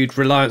Paddy viewed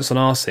reliance on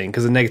rsync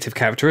as a negative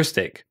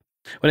characteristic.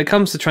 When it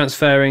comes to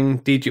transferring,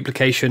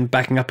 deduplication,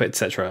 backing up,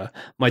 etc.,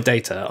 my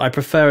data, I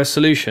prefer a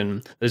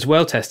solution that is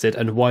well tested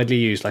and widely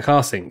used like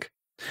rsync.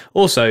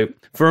 Also,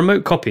 for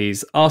remote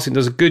copies, rsync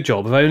does a good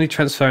job of only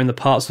transferring the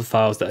parts of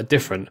files that are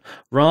different,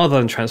 rather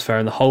than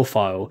transferring the whole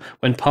file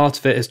when part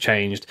of it has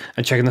changed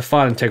and checking the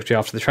file integrity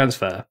after the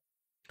transfer.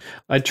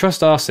 I'd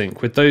trust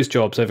rsync with those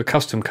jobs over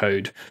custom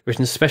code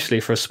written especially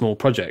for a small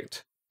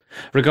project.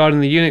 Regarding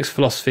the Unix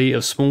philosophy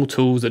of small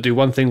tools that do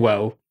one thing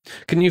well,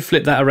 can you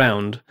flip that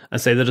around and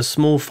say that a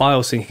small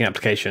file syncing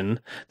application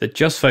that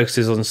just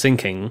focuses on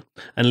syncing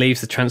and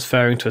leaves the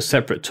transferring to a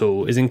separate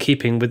tool is in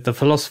keeping with the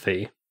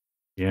philosophy?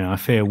 Yeah, I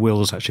fear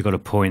Will's actually got a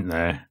point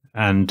there.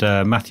 And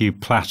Matthew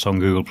Platt on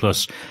Google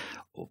Plus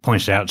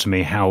pointed out to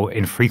me how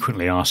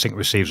infrequently rsync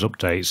receives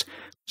updates.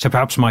 So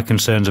perhaps my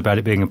concerns about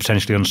it being a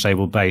potentially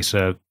unstable base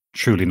are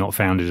truly not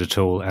founded at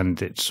all,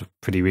 and it's a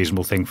pretty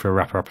reasonable thing for a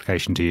wrapper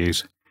application to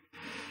use.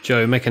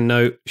 Joe, make a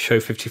note, show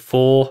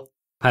 54.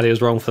 Paddy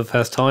was wrong for the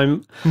first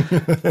time.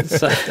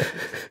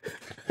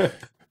 Yeah,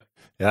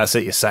 that's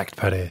it, you're sacked,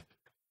 Paddy.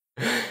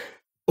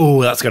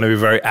 Oh, that's going to be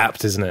very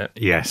apt, isn't it?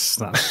 Yes,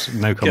 that's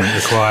no comment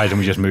required, and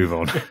we just move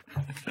on.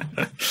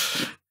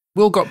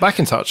 Will got back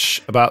in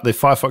touch about the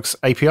Firefox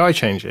API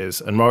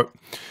changes and wrote,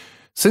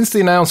 since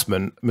the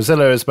announcement,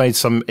 Mozilla has made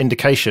some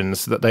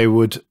indications that they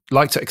would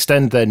like to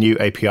extend their new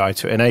API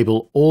to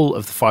enable all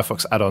of the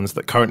Firefox add-ons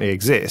that currently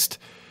exist,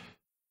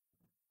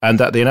 and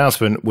that the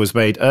announcement was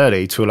made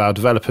early to allow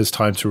developers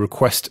time to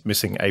request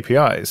missing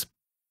APIs.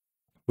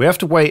 We have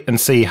to wait and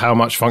see how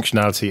much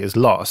functionality is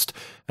lost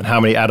and how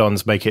many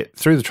add-ons make it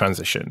through the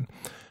transition.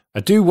 I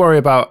do worry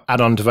about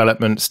add-on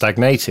development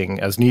stagnating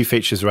as new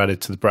features are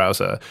added to the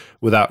browser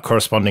without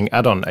corresponding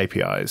add-on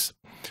APIs.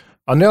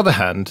 On the other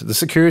hand, the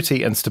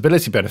security and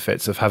stability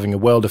benefits of having a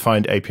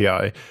well-defined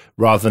API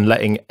rather than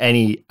letting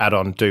any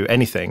add-on do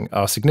anything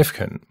are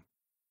significant.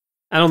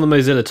 And on the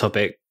Mozilla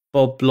topic,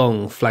 Bob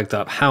Long flagged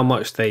up how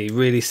much they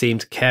really seem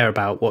to care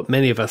about what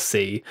many of us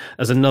see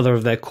as another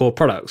of their core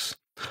products.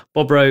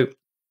 Bob wrote,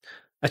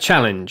 "A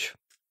challenge.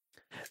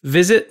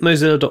 Visit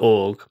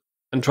mozilla.org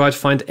and try to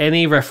find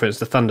any reference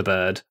to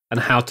Thunderbird and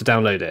how to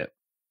download it.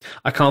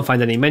 I can't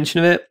find any mention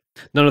of it.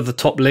 None of the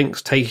top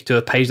links take you to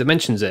a page that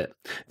mentions it.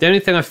 The only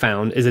thing I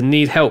found is a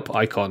need help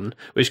icon,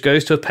 which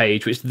goes to a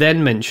page which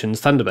then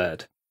mentions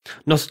Thunderbird.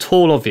 Not at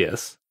all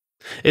obvious.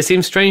 It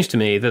seems strange to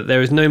me that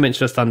there is no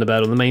mention of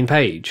Thunderbird on the main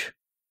page."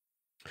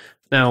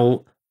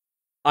 Now,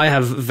 I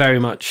have very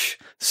much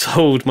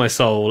sold my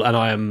soul, and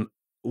I am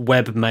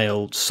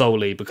webmailed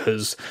solely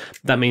because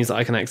that means that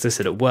I can access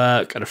it at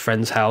work, at a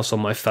friend's house, on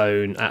my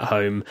phone, at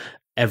home,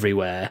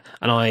 everywhere.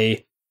 And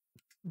I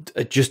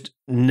just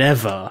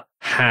never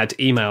had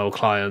email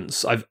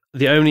clients.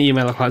 The only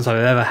email clients I've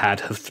ever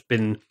had have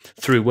been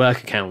through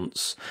work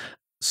accounts.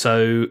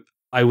 So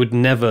I would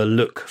never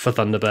look for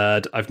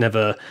Thunderbird. I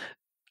don't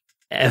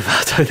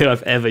think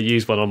I've ever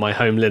used one on my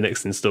home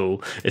Linux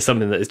install. It's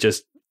something that is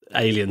just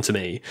alien to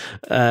me.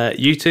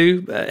 You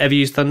two, ever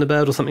used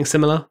Thunderbird or something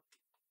similar?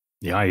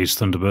 Yeah, I used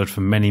Thunderbird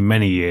for many,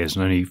 many years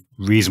and only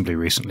reasonably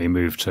recently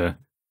moved to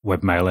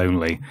webmail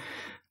only.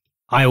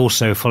 I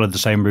also followed the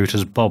same route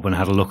as Bob and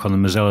had a look on the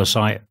Mozilla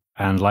site,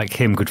 and like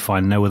him could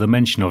find no other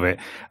mention of it.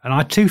 And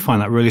I too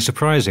find that really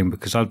surprising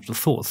because I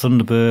thought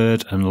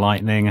Thunderbird and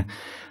Lightning,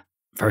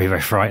 very,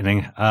 very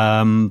frightening.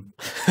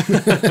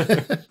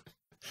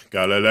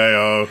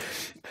 Galileo.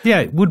 Yeah,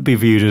 it would be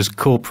viewed as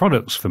core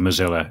products for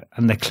Mozilla,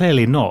 and they're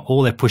clearly not.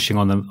 All they're pushing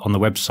on the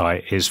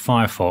website is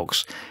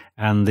Firefox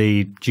and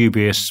the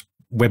dubious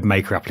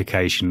webmaker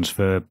applications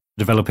for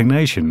developing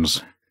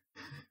nations.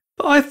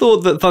 But I thought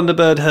that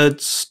Thunderbird had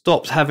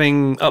stopped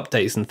having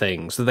updates and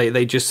things. So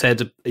they just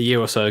said a year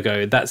or so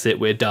ago, that's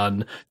it, we're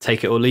done,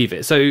 take it or leave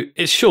it. So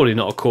it's surely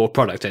not a core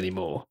product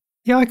anymore.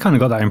 Yeah, I kind of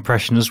got that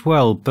impression as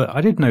well, but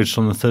I did notice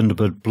on the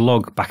Thunderbird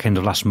blog back end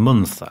of last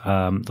month,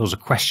 there was a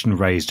question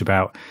raised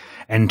about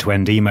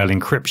end-to-end email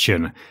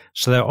encryption.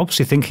 So they're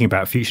obviously thinking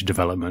about future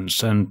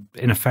developments and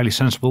in a fairly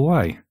sensible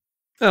way.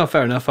 Oh,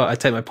 fair enough. I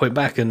take my point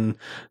back, and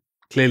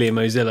clearly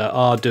Mozilla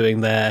are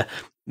doing their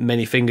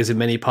many fingers in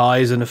many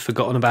pies and have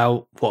forgotten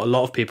about what a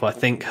lot of people, I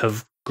think,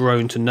 have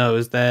grown to know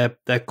as their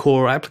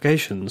core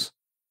applications.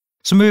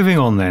 So moving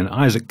on then,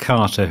 Isaac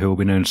Carter, who will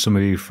be known to some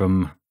of you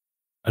from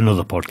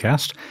another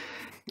podcast.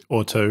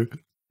 Or two.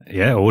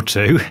 Yeah, or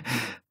two,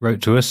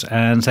 wrote to us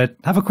and said,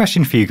 "Have a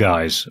question for you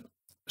guys.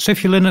 So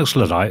if you're Linux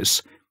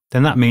Luddites,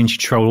 then that means you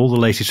troll all the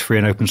latest free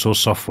and open source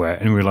software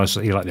and realise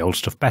that you like the old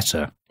stuff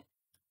better.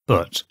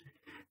 But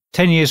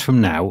 10 years from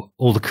now,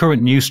 all the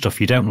current new stuff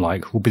you don't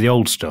like will be the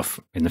old stuff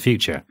in the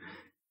future.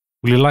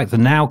 Will you like the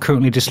now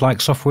currently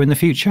disliked software in the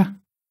future?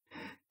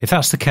 If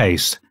that's the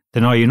case,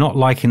 then are you not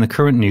liking the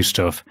current new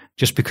stuff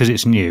just because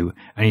it's new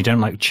and you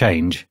don't like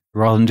change,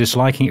 rather than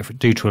disliking it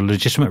due to a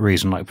legitimate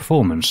reason like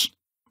performance?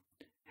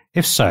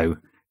 If so,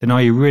 then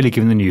are you really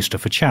giving the new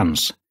stuff a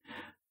chance?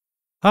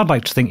 I'd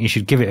like to think you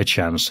should give it a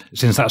chance,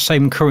 since that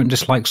same current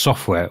disliked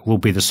software will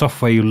be the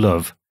software you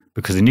love,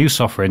 because the new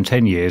software in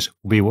 10 years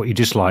will be what you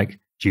dislike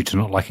due to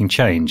not liking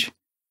change."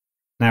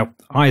 Now,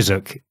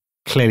 Isaac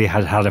clearly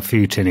had had a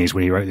few tinnies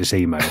when he wrote this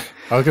email.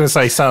 I was going to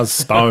say, sounds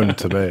stoned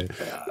to me.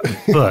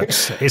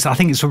 But I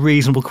think it's a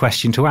reasonable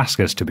question to ask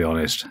us, to be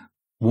honest.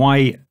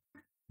 Why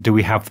do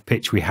we have the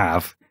pitch we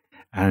have,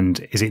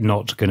 and is it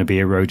not going to be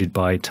eroded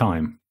by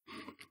time?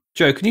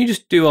 Joe, can you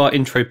just do our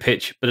intro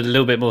pitch, but a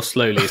little bit more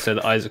slowly so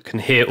that Isaac can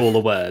hear all the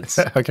words?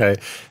 Okay.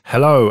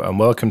 Hello and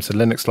welcome to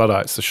Linux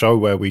Luddites, the show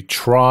where we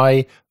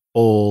try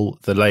all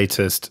the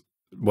latest,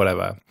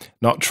 whatever,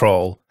 not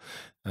troll,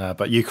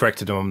 but you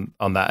corrected him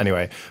on that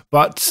anyway.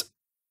 But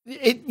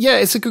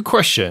it's a good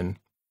question.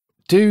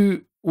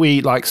 Do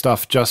we like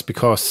stuff just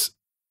because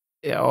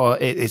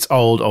it's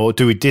old, or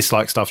do we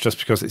dislike stuff just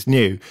because it's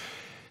new?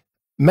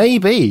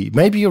 Maybe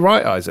you're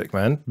right, Isaac,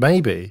 man.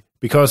 Maybe,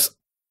 because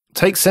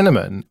take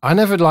Cinnamon. I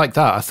never liked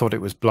that. I thought it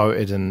was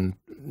bloated and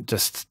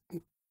just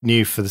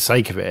new for the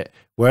sake of it.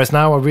 Whereas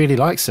now I really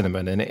like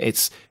Cinnamon, and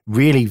it's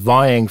really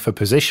vying for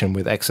position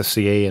with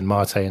XFCE and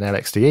Mate and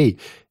LXDE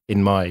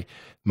in my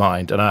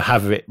mind. And I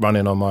have it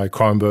running on my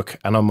Chromebook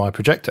and on my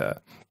projector.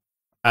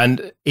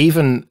 And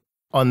even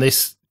on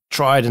this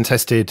tried and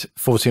tested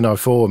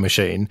 1404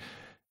 machine,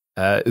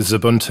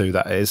 Ubuntu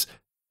that is,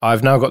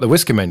 I've now got the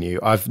whisker menu.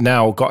 I've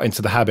now got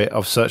into the habit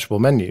of searchable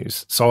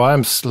menus. So I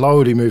am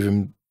slowly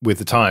moving with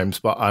the times,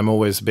 but I'm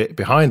always a bit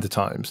behind the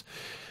times.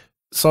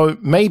 So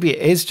maybe it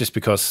is just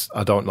because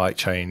I don't like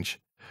change.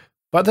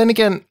 But then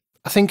again,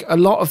 I think a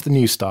lot of the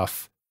new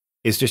stuff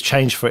is just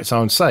change for its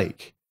own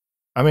sake.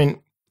 I mean,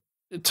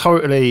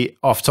 totally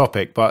off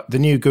topic, but the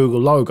new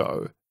Google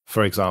logo,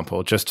 for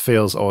example, just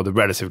feels, or the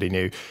relatively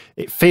new,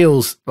 it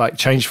feels like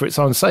change for its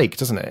own sake,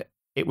 doesn't it?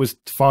 It was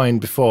fine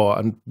before,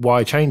 and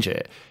why change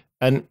it?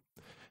 And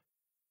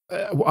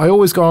I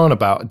always go on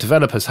about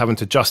developers having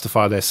to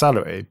justify their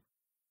salary.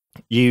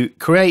 You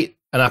create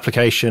an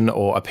application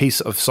or a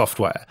piece of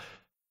software,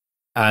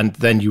 and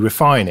then you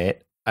refine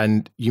it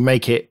and you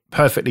make it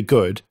perfectly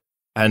good.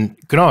 And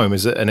GNOME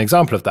is an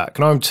example of that.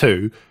 GNOME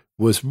 2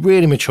 was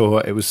really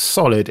mature. It was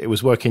solid. It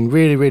was working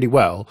really, really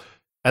well.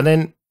 And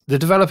then the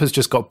developers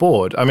just got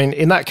bored. I mean,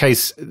 in that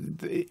case,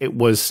 it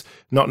was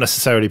not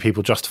necessarily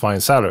people justifying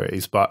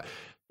salaries, but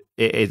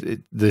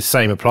the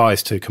same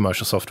applies to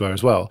commercial software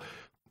as well.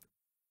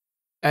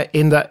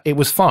 In that it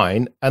was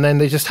fine, and then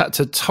they just had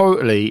to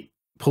totally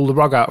pull the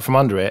rug out from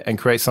under it and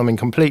create something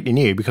completely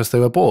new because they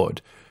were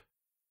bored.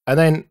 And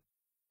then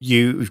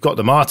you've got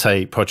the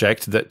Mate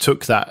project that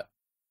took that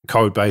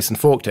code base and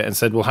forked it and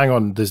said, well, hang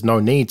on, there's no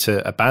need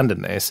to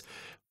abandon this.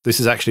 This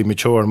is actually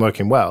mature and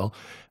working well.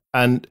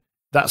 And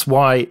that's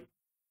why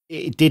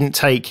it didn't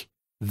take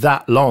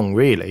that long,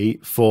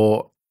 really,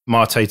 for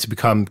Mate to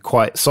become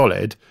quite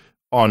solid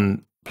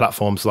on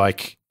platforms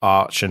like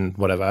Arch and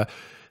whatever.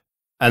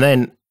 And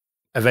then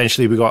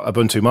eventually we got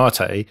Ubuntu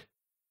Mate,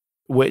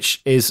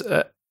 which is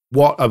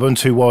what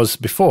Ubuntu was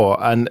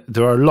before. And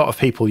there are a lot of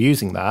people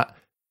using that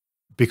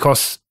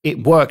because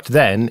it worked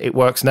then, it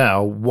works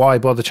now. Why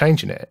bother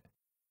changing it?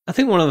 I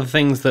think one of the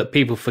things that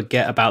people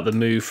forget about the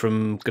move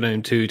from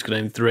GNOME 2 to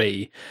GNOME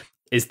 3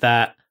 is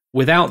that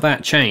without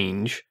that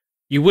change,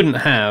 you wouldn't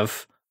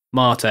have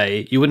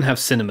Mate, you wouldn't have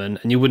Cinnamon,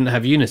 and you wouldn't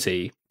have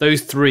Unity.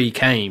 Those three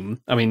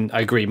came. I mean,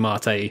 I agree,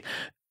 Mate,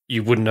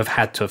 you wouldn't have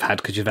had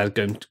because you've had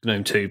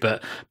GNOME 2,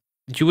 but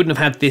you wouldn't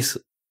have had this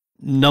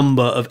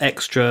number of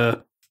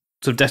extra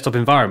sort of desktop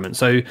environments.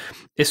 So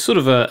it's sort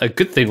of a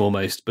good thing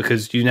almost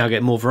because you now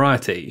get more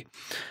variety.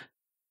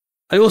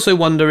 I also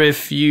wonder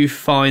if you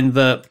find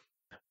that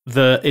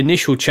the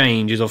initial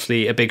change is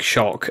obviously a big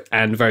shock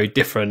and very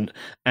different,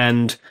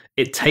 and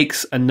it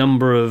takes a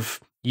number of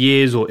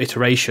years or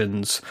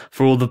iterations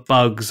for all the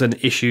bugs and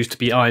issues to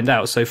be ironed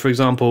out. So for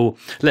example,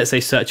 let's say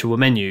searchable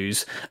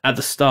menus, at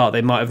the start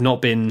they might have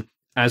not been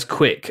as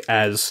quick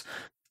as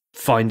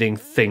finding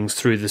things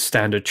through the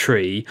standard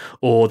tree,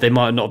 or they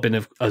might not have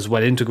been as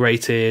well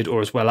integrated or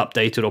as well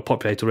updated or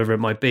populated, whatever it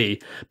might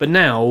be. But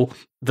now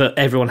that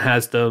everyone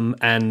has them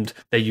and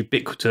they're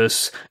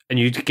ubiquitous and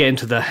you get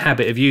into the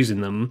habit of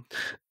using them,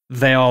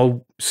 they are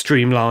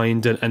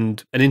streamlined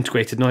and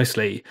integrated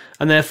nicely.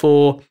 And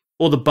therefore,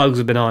 all the bugs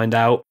have been ironed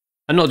out.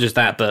 And not just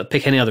that, but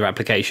pick any other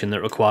application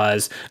that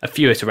requires a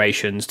few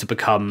iterations to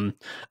become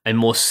a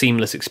more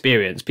seamless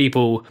experience.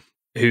 People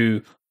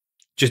who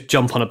just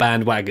jump on a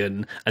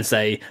bandwagon and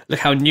say, look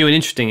how new and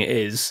interesting it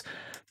is,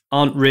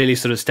 aren't really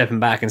sort of stepping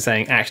back and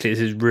saying, actually, this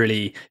is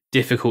really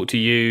difficult to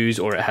use,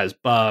 or it has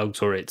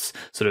bugs, or it's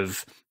sort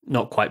of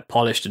not quite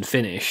polished and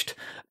finished.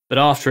 But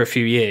after a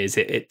few years,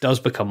 it does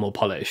become more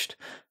polished.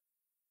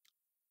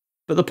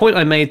 But the point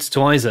I made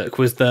to Isaac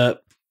was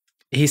that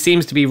he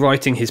seems to be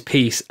writing his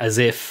piece as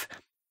if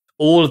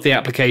all of the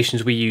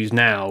applications we use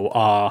now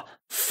are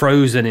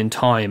frozen in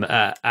time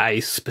at a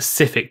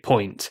specific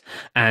point,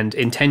 and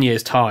in 10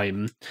 years'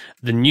 time,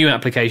 the new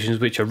applications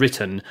which are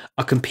written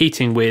are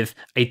competing with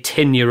a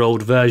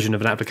 10-year-old version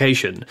of an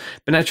application.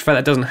 But in actual fact,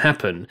 that doesn't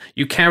happen.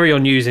 You carry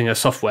on using a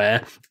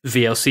software,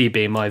 VLC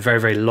being my very,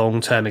 very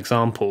long-term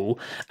example,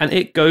 and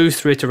it goes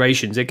through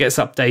iterations. It gets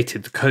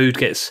updated. The code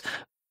gets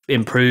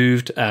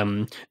improved.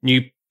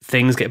 New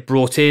things get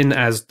brought in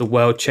as the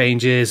world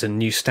changes and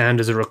new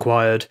standards are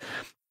required.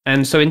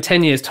 And so in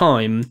 10 years'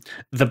 time,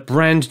 the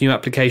brand new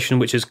application,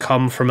 which has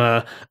come from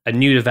a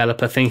new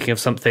developer thinking of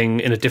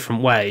something in a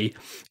different way,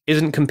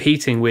 isn't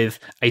competing with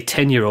a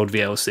 10-year-old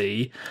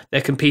VLC.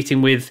 They're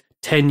competing with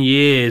 10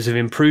 years of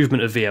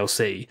improvement of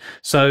VLC.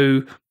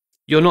 So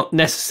you're not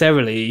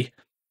necessarily,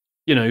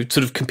 sort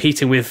of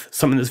competing with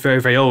something that's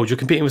very, very old. You're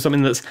competing with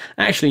something that's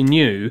actually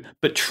new,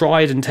 but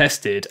tried and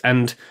tested.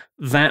 And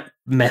that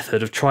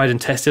method of tried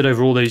and tested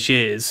over all those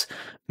years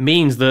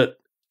means that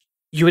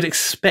you would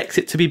expect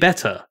it to be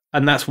better.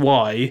 And that's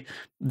why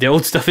the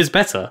old stuff is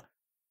better.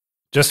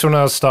 Just when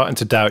I was starting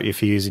to doubt you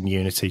for using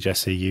Unity,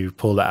 Jesse, you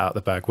pulled that out of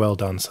the bag. Well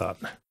done, son.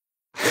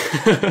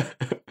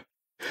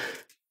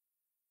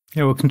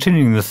 Yeah, well,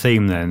 continuing the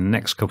theme then, the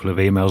next couple of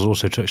emails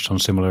also touched on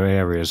similar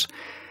areas.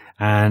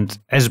 And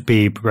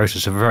SB wrote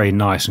us a very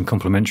nice and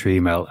complimentary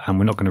email, and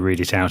we're not going to read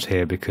it out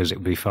here because it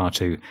would be far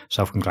too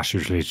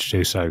self-congratulatory to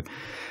do so.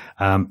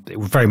 It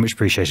was very much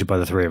appreciated by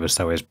the three of us,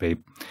 though, SB.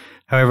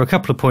 However, a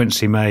couple of points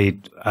he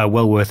made are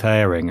well worth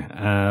airing.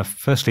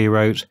 Firstly, he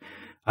wrote,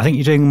 I think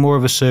you're doing more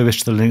of a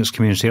service to the Linux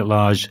community at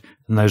large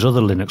than those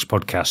other Linux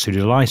podcasts who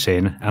delight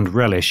in and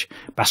relish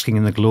basking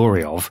in the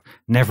glory of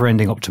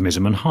never-ending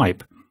optimism and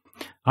hype.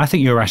 I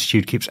think your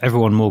attitude keeps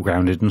everyone more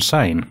grounded and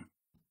sane.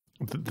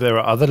 There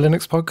are other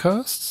Linux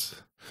podcasts?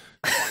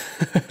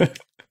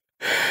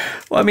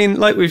 Well, I mean,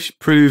 like we've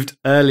proved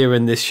earlier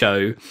in this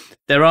show,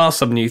 there are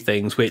some new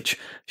things which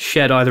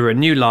shed either a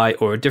new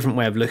light or a different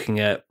way of looking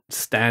at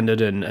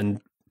standard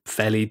and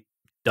fairly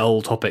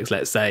dull topics,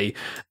 let's say,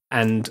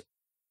 and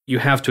you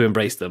have to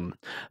embrace them.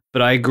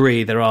 But I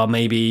agree, there are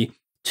maybe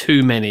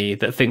too many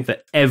that think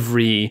that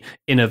every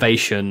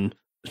innovation,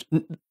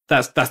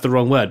 that's the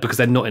wrong word, because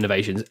they're not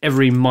innovations.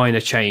 Every minor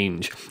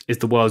change is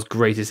the world's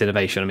greatest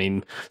innovation. I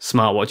mean,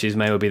 smartwatches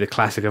may well be the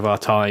classic of our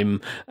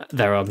time.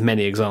 There are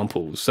many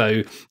examples.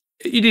 So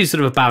you need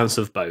sort of a balance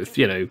of both.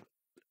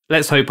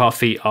 Let's hope our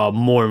feet are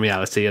more in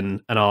reality,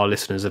 and our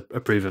listeners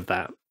approve of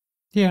that.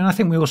 Yeah, and I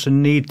think we also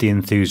need the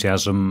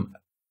enthusiasm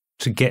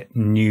to get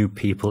new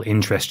people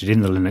interested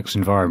in the Linux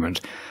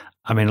environment.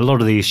 I mean, a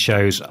lot of these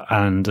shows,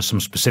 and there's some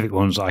specific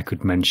ones I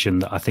could mention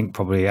that I think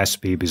probably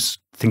SBeeb is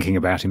thinking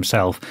about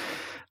himself,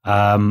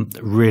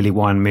 really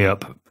wind me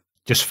up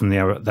just from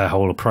their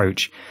whole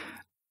approach.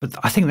 But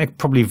I think they're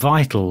probably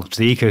vital to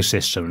the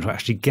ecosystem to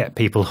actually get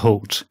people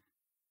hooked.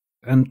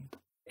 And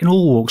in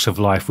all walks of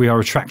life, we are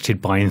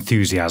attracted by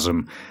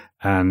enthusiasm,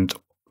 and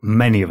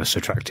many of us are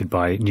attracted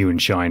by new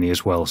and shiny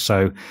as well.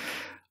 So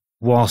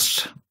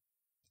whilst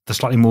the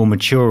slightly more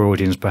mature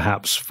audience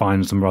perhaps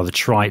finds them rather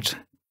trite,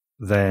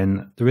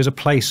 then there is a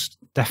place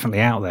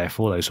definitely out there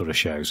for those sort of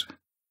shows.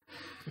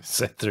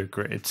 Said through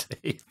gritted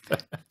teeth.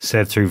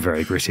 Said through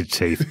very gritted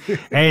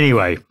teeth.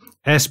 Anyway,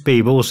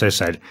 SBeeb also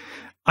said,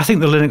 I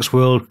think the Linux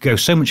world would go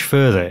so much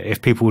further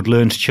if people would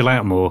learn to chill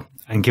out more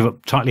and give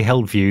up tightly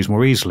held views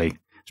more easily,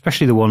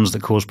 especially the ones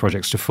that cause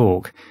projects to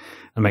fork,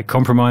 and make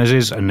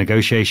compromises and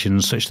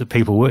negotiations such that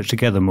people work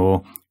together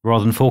more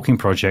rather than forking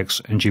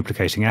projects and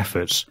duplicating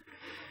efforts.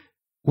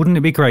 Wouldn't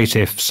it be great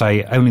if,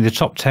 say, only the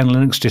top 10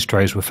 Linux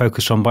distros were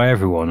focused on by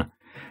everyone,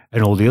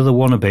 and all the other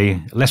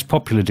wannabe, less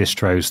popular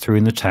distros threw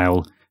in the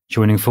towel,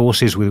 joining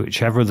forces with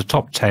whichever of the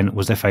top 10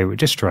 was their favourite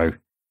distro?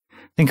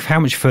 Think of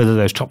how much further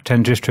those top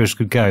 10 distros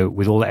could go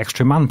with all the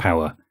extra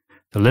manpower.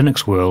 The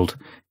Linux world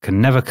can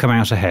never come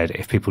out ahead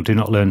if people do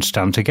not learn to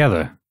stand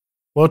together.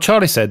 Well,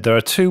 Charlie said there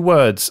are two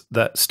words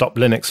that stop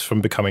Linux from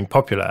becoming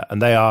popular,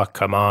 and they are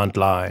command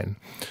line.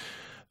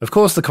 Of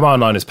course, the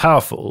command line is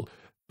powerful,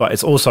 but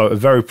it's also a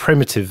very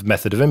primitive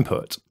method of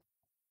input.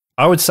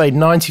 I would say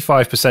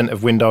 95%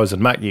 of Windows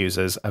and Mac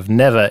users have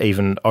never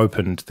even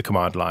opened the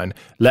command line,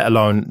 let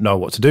alone know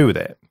what to do with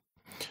it.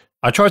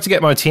 I tried to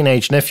get my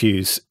teenage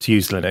nephews to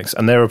use Linux,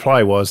 and their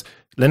reply was,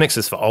 Linux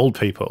is for old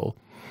people.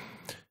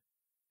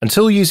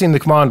 Until using the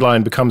command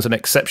line becomes an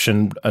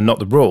exception and not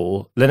the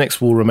rule,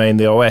 Linux will remain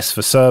the OS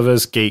for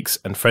servers, geeks,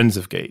 and friends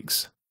of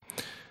geeks.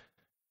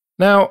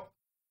 Now,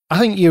 I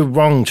think you're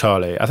wrong,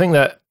 Charlie. I think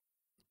that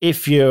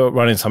if you're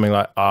running something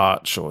like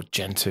Arch or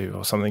Gentoo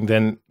or something,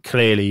 then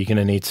clearly you're going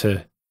to need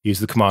to use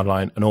the command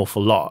line an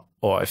awful lot,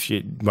 or if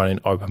you're running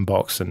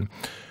OpenBox and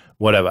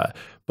whatever.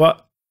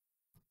 But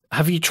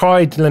have you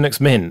tried Linux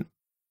Mint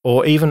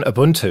or even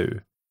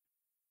Ubuntu?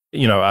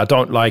 I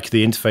don't like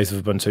the interface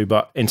of Ubuntu,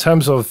 but in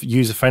terms of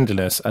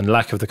user-friendliness and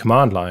lack of the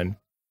command line,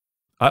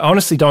 I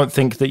honestly don't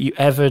think that you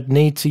ever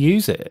need to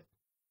use it.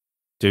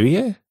 Do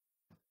you?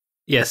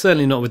 Yeah,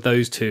 certainly not with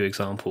those two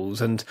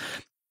examples. And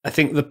I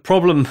think the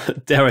problem,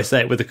 dare I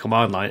say it, with the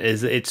command line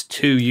is that it's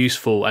too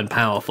useful and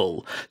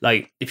powerful.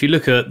 Like, if you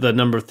look at the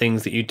number of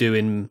things that you do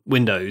in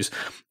Windows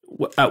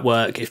at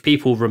work, if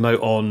people remote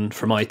on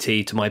from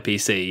IT to my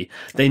PC,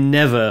 they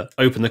never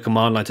open the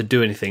command line to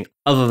do anything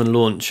other than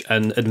launch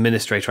an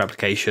administrator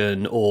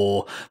application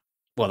or,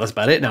 well, that's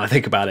about it now I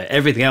think about it.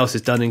 Everything else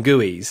is done in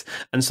GUIs.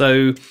 And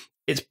so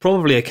it's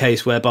probably a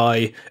case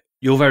whereby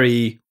you're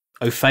very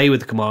au fait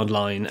with the command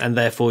line, and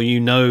therefore you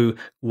know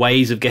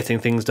ways of getting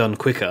things done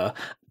quicker,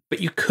 but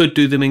you could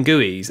do them in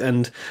GUIs.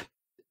 And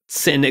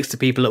sitting next to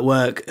people at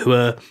work who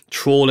are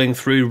trawling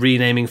through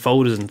renaming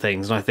folders and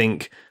things, and I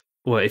think,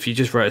 well, if you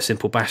just wrote a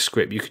simple bash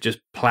script, you could just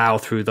plow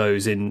through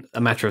those in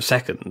a matter of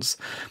seconds.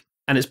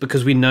 And it's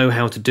because we know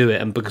how to do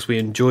it and because we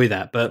enjoy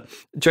that. But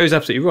Joe's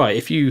absolutely right.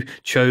 If you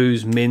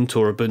chose Mint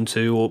or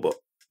Ubuntu or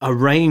a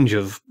range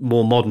of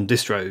more modern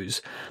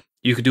distros,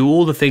 you could do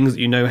all the things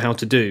that you know how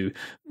to do,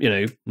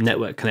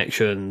 network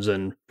connections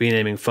and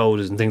renaming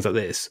folders and things like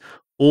this,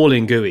 all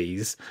in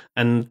GUIs,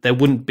 and there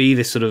wouldn't be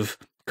this sort of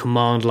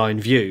command line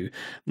view.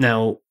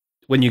 Now,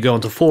 when you go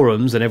onto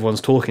forums and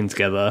everyone's talking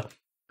together,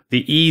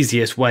 the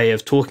easiest way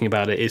of talking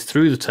about it is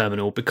through the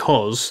terminal,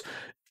 because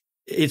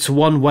it's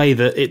one way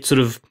that it sort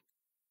of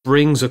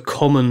brings a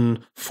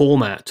common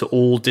format to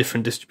all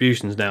different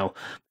distributions. Now,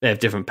 they have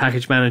different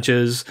package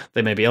managers.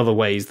 There may be other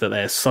ways that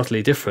they're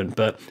subtly different,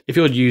 but if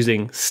you're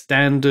using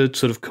standard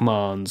sort of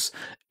commands,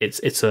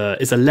 it's a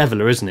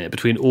leveler, isn't it,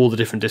 between all the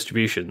different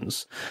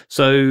distributions?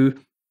 So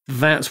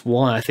that's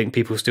why I think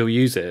people still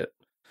use it.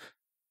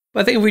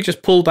 But I think if we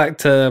just pull back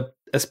to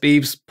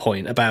SBeeb's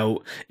point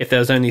about if there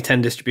was only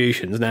 10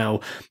 distributions, now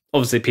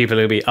obviously people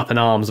are going to be up in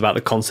arms about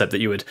the concept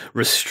that you would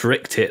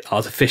restrict it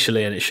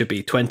artificially and it should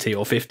be 20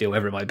 or 50 or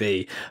whatever it might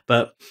be.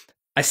 But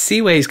I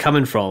see where he's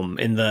coming from,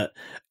 in that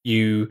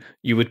you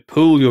would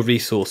pool your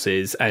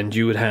resources and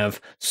you would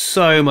have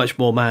so much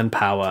more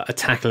manpower at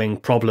tackling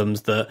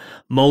problems that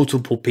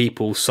multiple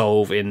people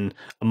solve in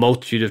a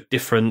multitude of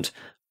different,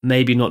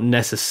 maybe not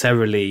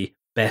necessarily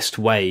best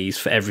ways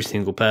for every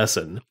single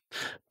person.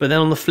 But then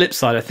on the flip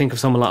side, I think of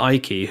someone like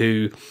Ike,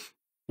 who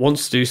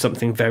wants to do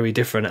something very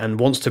different and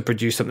wants to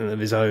produce something of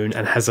his own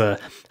and has a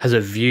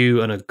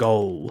view and a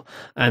goal.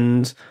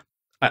 And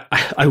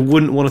I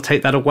wouldn't want to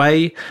take that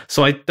away.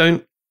 So I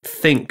don't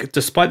think,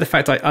 despite the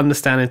fact I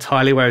understand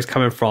entirely where he's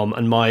coming from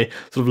and my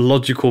sort of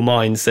logical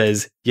mind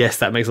says, yes,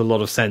 that makes a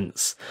lot of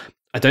sense,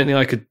 I don't think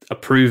I could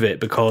approve it,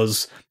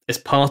 because it's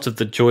part of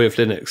the joy of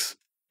Linux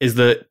is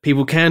that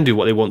people can do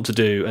what they want to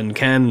do and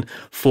can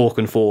fork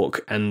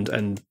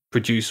and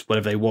produce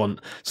whatever they want.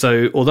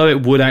 So although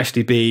it would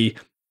actually be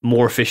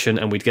more efficient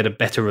and we'd get a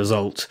better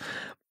result,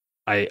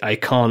 I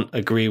can't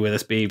agree with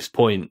Asbib's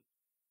point.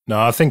 No,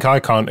 I think I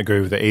can't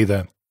agree with it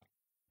either.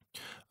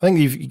 I think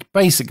you've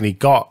basically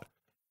got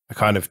a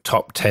kind of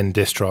top 10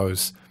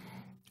 distros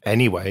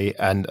anyway,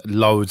 and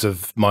loads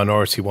of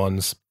minority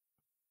ones.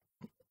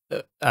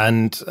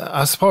 And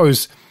I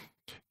suppose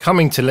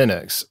coming to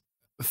Linux,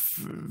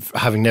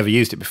 having never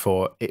used it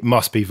before, it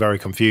must be very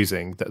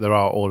confusing that there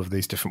are all of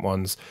these different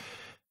ones.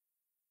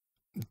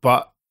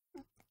 But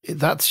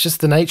that's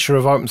just the nature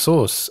of open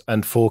source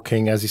and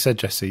forking, as you said,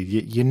 Jesse.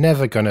 You're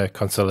never going to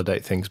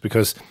consolidate things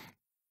because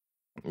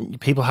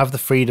people have the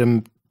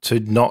freedom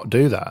to not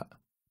do that.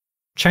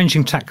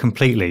 Changing tack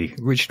completely,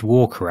 Richard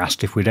Walker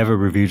asked if we'd ever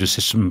reviewed a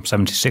System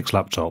 76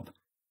 laptop,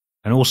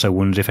 and also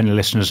wondered if any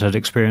listeners had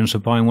experience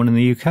of buying one in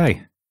the UK.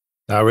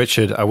 Now,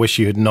 Richard, I wish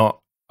you had not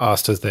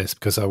asked us this,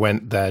 because I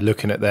went there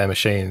looking at their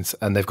machines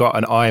and they've got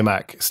an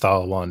iMac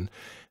style one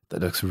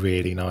that looks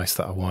really nice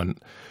that I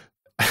want.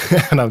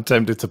 And I'm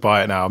tempted to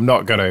buy it now. I'm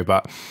not going to,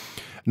 but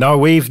no,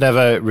 we've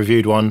never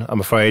reviewed one, I'm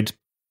afraid.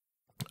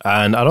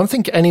 And I don't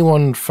think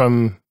anyone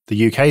from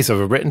the UK has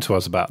ever written to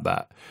us about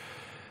that,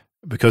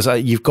 because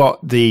you've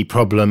got the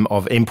problem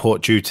of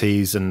import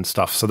duties and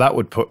stuff. So that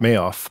would put me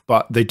off,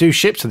 but they do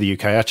ship to the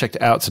UK. I checked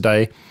it out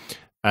today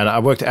and I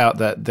worked out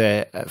that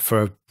they're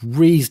for a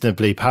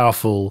reasonably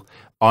powerful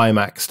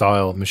iMac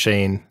style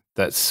machine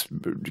that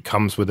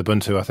comes with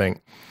Ubuntu, I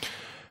think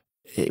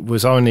it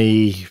was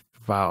only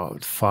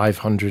about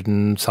 500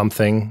 and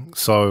something.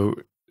 So,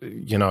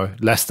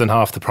 less than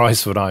half the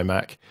price of an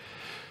iMac.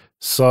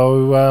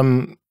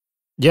 So,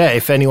 yeah,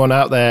 if anyone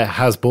out there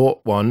has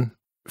bought one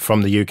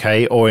from the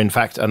UK, or in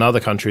fact another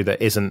country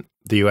that isn't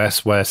the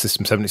US where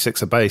System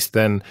 76 are based,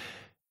 then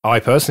I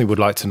personally would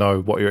like to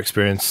know what your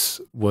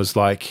experience was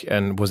like,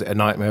 and was it a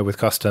nightmare with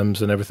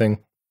customs and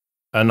everything?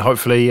 And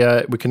hopefully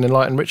we can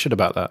enlighten Richard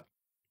about that.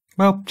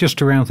 Well, just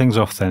to round things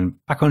off then,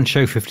 back on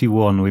show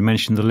 51, we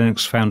mentioned the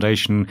Linux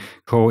Foundation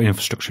Core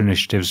Infrastructure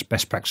Initiative's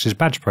Best Practices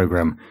Badge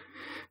Programme.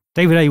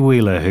 David A.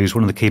 Wheeler, who's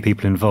one of the key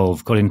people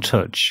involved, got in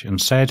touch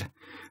and said,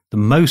 the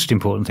most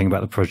important thing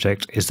about the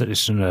project is that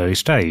it's an early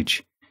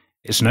stage.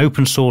 It's an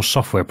open source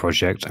software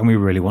project and we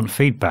really want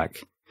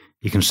feedback.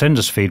 You can send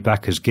us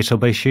feedback as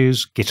GitHub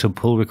issues, GitHub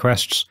pull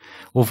requests,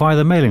 or via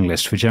the mailing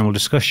list for general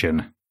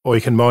discussion. Or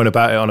you can moan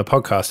about it on a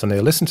podcast and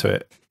they'll listen to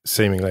it,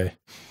 seemingly.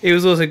 He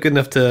was also good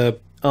enough to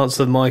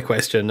answer my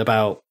question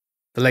about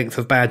the length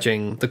of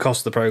badging, the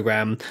cost of the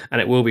program,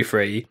 and it will be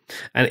free.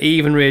 And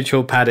even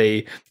reassured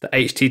Paddy that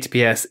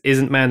HTTPS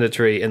isn't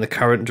mandatory in the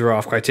current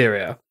draft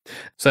criteria.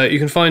 So you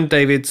can find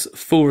David's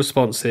full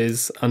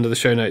responses under the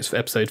show notes for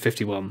episode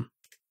 51.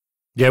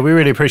 Yeah, we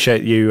really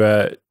appreciate you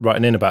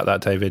writing in about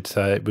that, David.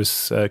 It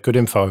was good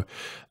info.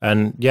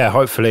 And yeah,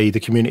 hopefully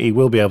the community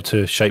will be able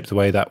to shape the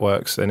way that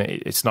works, and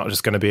it's not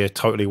just going to be a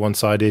totally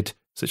one-sided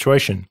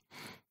situation.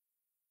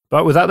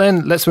 But with that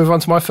then, let's move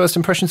on to my first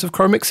impressions of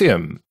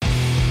Chromixium.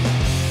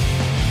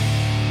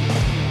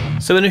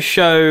 So in a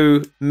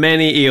show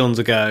many eons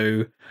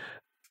ago,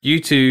 you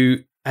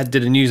two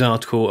did a news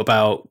article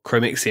about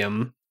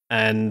Chromixium,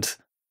 and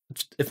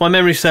if my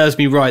memory serves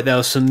me right, there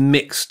were some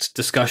mixed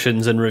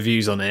discussions and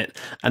reviews on it.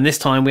 And this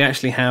time we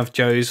actually have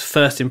Joe's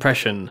first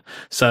impression.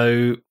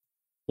 So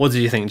what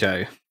did you think,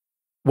 Joe?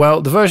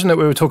 Well, the version that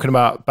we were talking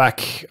about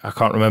back, I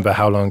can't remember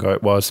how long ago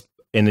it was,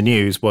 in the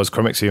news was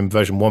Chromixium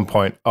version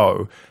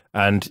 1.0.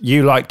 And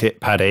you liked it,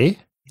 Paddy.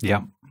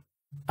 Yeah.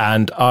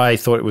 And I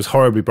thought it was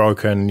horribly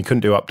broken. You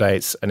couldn't do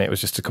updates, and it was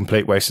just a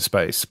complete waste of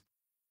space.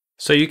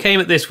 So you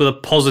came at this with a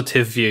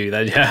positive view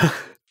then, yeah?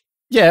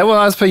 Yeah,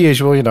 well, as per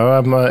usual,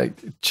 I'm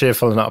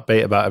cheerful and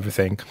upbeat about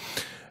everything.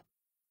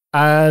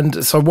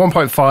 And so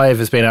 1.5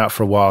 has been out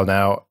for a while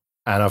now,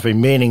 and I've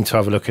been meaning to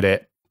have a look at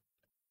it.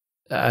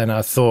 And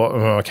I thought,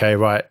 okay,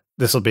 right,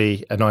 this will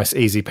be a nice,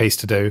 easy piece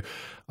to do.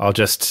 I'll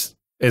just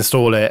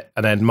install it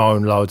and then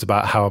moan loads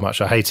about how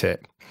much I hate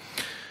it.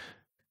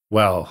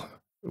 Well,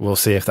 we'll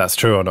see if that's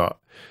true or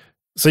not.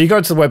 So you go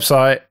to the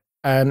website,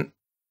 and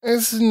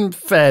it's a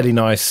fairly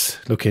nice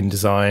looking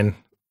design.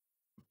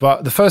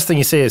 But the first thing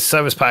you see is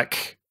service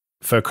pack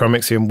for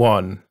Chromixium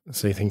 1.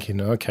 So you're thinking,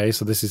 okay,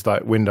 so this is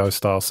like Windows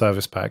style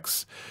service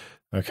packs.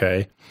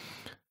 Okay.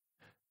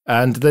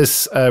 And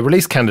there's a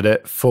release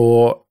candidate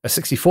for a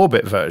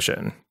 64-bit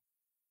version.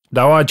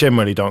 Now, I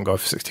generally don't go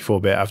for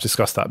 64-bit. I've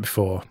discussed that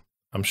before.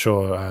 I'm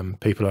sure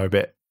people are a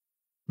bit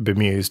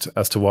bemused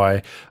as to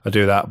why I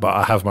do that, but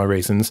I have my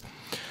reasons.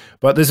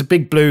 But there's a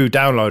big blue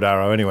download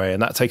arrow anyway,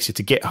 and that takes you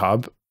to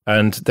GitHub.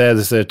 And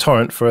there's a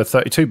torrent for a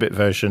 32-bit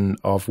version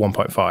of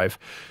 1.5.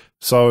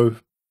 So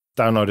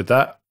downloaded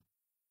that,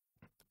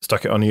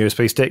 stuck it on a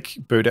USB stick,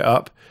 boot it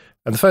up.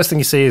 And the first thing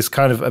you see is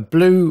kind of a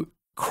blue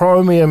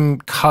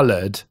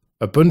chromium-coloured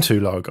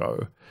Ubuntu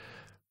logo.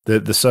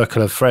 the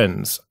circle of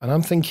friends. And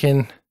I'm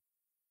thinking,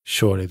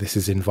 surely this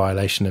is in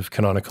violation of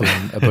Canonical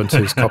and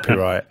Ubuntu's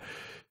copyright.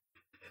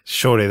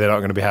 Surely they're not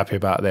going to be happy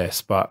about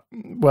this. But,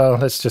 well,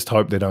 let's just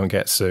hope they don't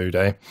get sued,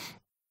 eh?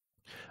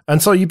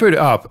 And so you boot it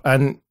up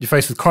and you're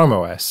faced with Chrome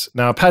OS.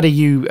 Now, Paddy,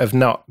 you have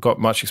not got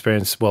much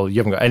experience. Well, you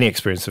haven't got any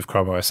experience of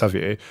Chrome OS, have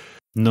you?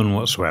 None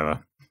whatsoever.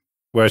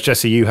 Whereas,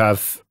 Jesse, you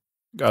have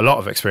a lot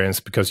of experience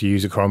because you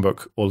use a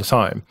Chromebook all the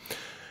time.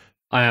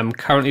 I am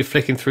currently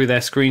flicking through their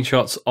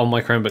screenshots on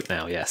my Chromebook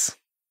now, yes.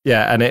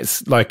 Yeah, and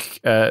it's like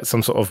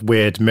some sort of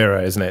weird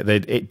mirror, isn't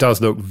it? It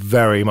does look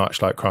very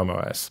much like Chrome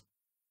OS.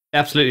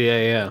 Absolutely,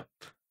 yeah.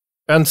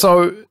 And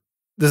so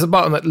there's a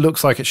button that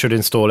looks like it should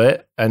install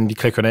it, and you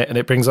click on it, and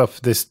it brings up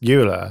this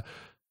URL.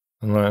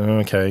 I'm like,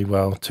 okay,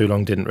 well, too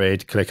long didn't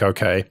read. Click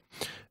OK.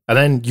 And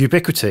then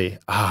Ubiquity.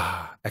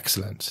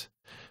 Excellent.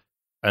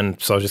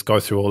 And so I just go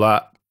through all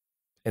that,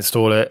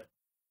 install it,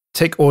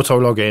 tick auto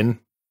login,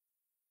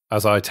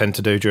 as I tend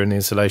to do during the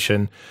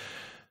installation,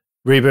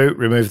 reboot,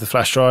 remove the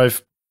flash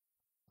drive,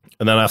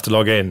 and then I have to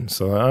log in.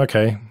 So,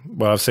 okay,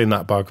 well, I've seen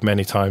that bug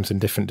many times in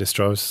different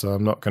distros, so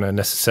I'm not going to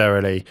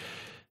necessarily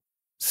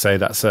say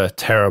that's a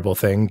terrible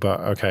thing, but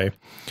okay.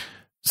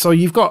 So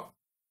you've got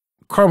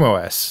Chrome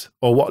OS,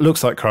 or what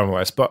looks like Chrome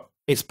OS, but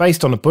it's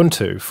based on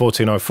Ubuntu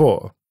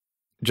 14.04,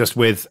 just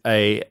with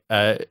a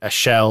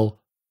shell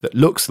that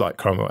looks like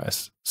Chrome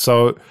OS.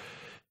 So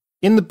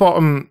in the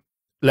bottom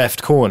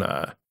left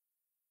corner,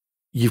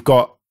 you've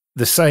got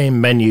the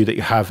same menu that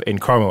you have in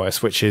Chrome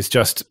OS, which is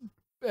just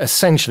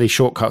essentially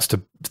shortcuts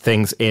to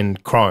things in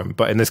Chrome.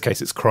 But in this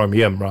case, it's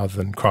Chromium rather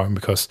than Chrome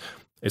because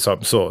it's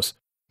open source.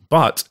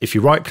 But if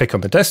you right click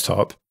on the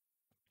desktop,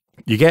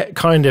 you get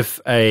kind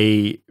of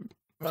I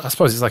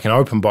suppose it's like an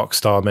open box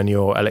style menu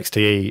or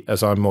LXDE,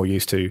 as I'm more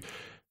used to,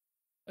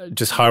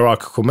 just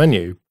hierarchical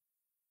menu.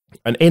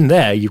 And in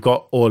there, you've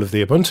got all of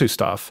the Ubuntu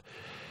stuff,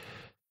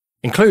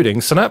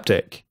 including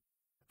Synaptic,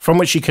 from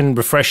which you can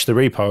refresh the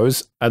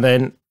repos and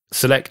then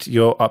select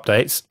your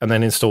updates and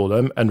then install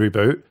them and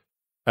reboot.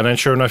 And then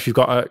sure enough, you've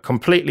got a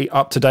completely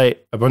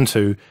up-to-date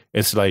Ubuntu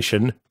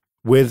installation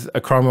with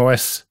a Chrome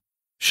OS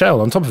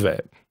shell on top of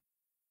it.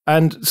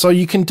 And so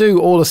you can do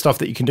all the stuff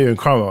that you can do in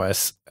Chrome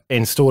OS,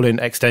 installing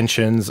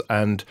extensions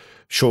and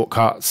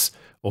shortcuts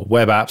or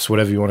web apps,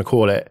 whatever you want to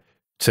call it,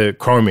 to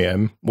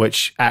Chromium,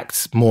 which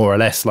acts more or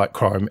less like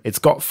Chrome. It's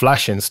got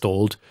Flash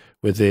installed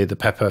with the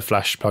Pepper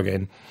Flash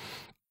plugin.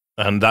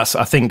 And I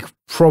think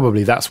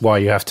probably that's why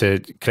you have to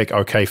click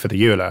OK for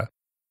the URL.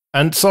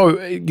 And so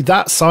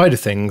that side of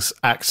things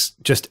acts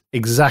just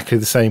exactly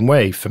the same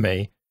way for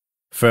me.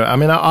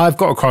 I've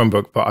got a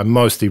Chromebook, but I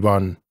mostly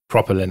run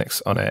proper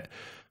Linux on it.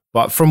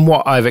 But from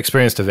what I've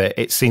experienced of it,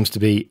 it seems to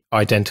be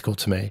identical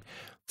to me.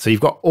 So you've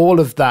got all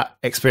of that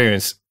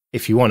experience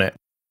if you want it.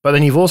 But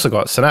then you've also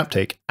got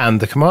Synaptic and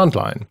the command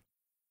line.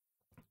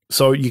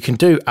 So you can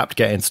do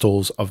apt-get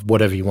installs of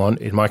whatever you want.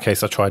 In my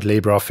case, I tried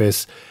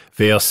LibreOffice,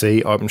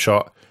 VLC,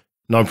 OpenShot.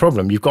 No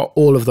problem. You've got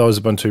all of those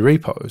Ubuntu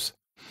repos.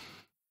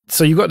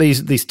 So you've got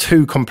these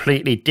two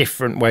completely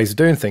different ways of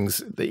doing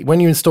things. When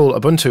you install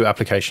Ubuntu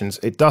applications,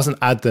 it doesn't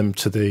add them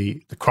to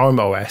the Chrome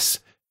OS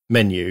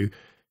menu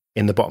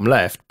in the bottom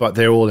left, but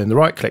they're all in the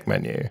right-click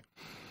menu.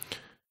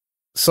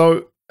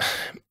 So,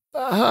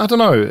 I don't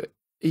know.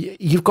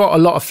 You've got a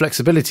lot of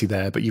flexibility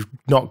there, but you've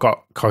not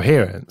got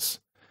coherence.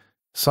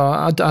 So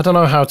I don't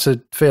know how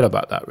to feel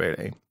about that,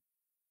 really.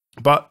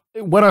 But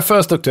when I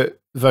first looked at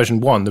version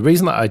 1, the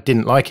reason that I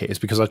didn't like it is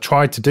because I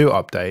tried to do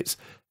updates,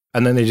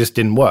 and then they just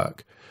didn't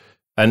work.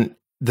 And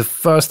the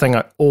first thing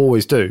I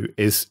always do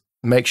is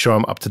make sure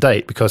I'm up to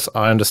date, because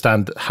I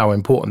understand how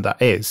important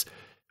that is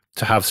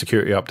to have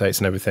security updates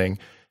and everything.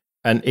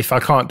 And if I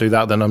can't do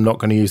that, then I'm not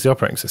going to use the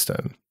operating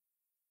system.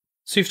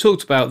 So you've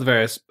talked about the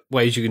various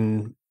ways you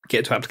can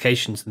get to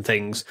applications and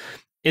things.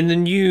 In the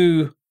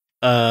new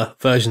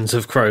versions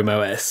of Chrome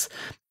OS,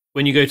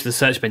 when you go to the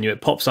search menu, it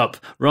pops up,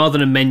 rather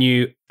than a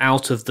menu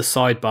out of the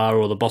sidebar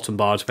or the bottom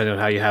bar, depending on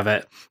how you have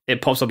it,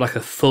 it pops up like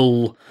a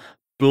full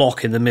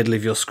block in the middle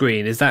of your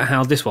screen. Is that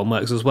how this one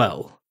works as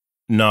well?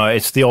 No,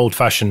 it's the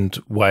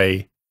old-fashioned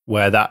way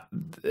where that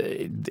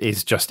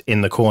is just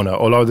in the corner.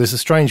 Although there's a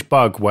strange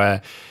bug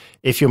where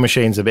if your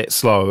machine's a bit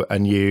slow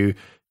and you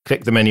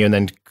click the menu and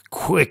then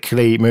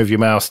quickly move your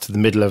mouse to the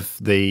middle of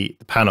the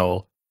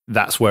panel,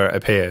 that's where it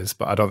appears.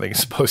 But I don't think it's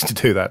supposed to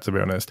do that, to be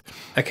honest.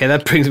 Okay,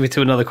 that brings me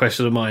to another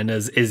question of mine,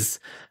 is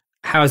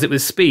how is it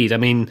with speed? I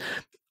mean,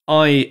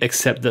 I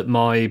accept that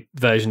my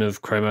version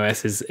of Chrome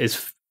OS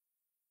is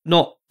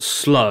not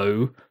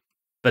slow,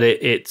 but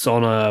it's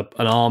on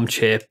an ARM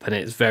chip and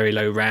it's very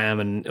low RAM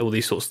and all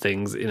these sorts of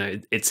things. You know,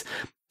 it's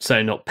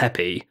so not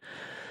peppy.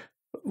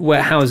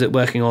 How is it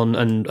working on,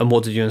 and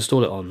what did you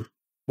install it on?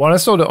 Well, I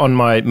installed it on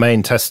my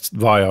main test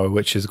VAIO,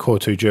 which is a Core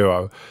 2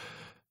 Duo,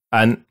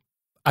 and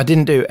I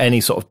didn't do any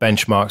sort of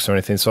benchmarks or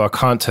anything, so I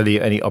can't tell you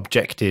any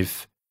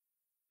objective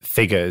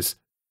figures,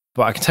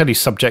 but I can tell you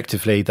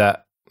subjectively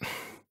that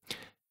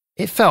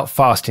it felt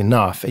fast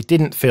enough. It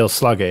didn't feel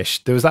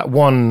sluggish. There was that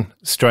one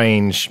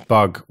strange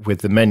bug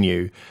with the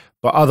menu,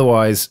 but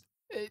otherwise,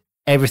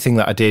 everything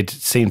that I did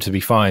seemed to be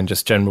fine,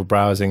 just general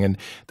browsing, and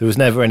there was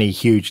never any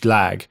huge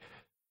lag.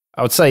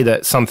 I would say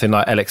that something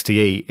like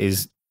LXDE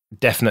is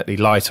definitely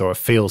lighter, or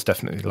feels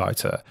definitely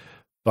lighter.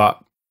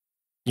 But,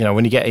 you know,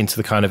 when you get into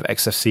the kind of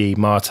XFCE,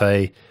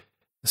 Mate,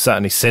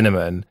 certainly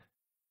Cinnamon,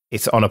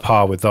 it's on a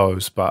par with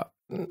those, but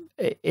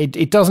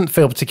it doesn't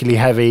feel particularly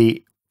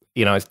heavy.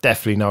 You know, it's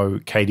definitely no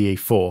KDE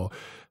 4,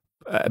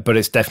 but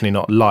it's definitely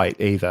not light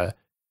either,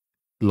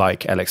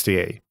 like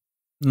LXDE.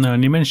 No,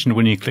 and you mentioned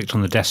when you clicked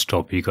on the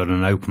desktop, you got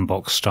an open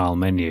box style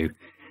menu.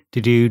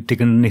 Did you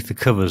dig underneath the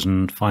covers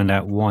and find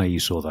out why you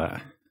saw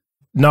that?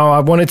 No, I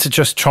wanted to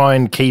just try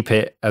and keep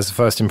it as a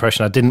first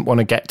impression. I didn't want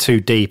to get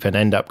too deep and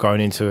end up going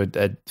into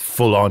a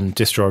full-on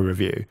distro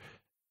review.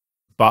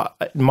 But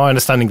my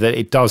understanding that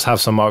it does have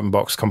some open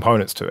box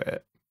components to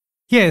it.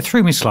 Yeah, it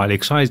threw me slightly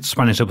because I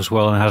spun it up as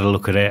well and had a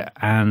look at it,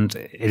 and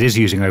it is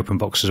using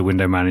OpenBox as a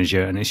window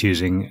manager, and it's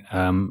using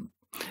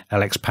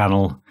LX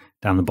panel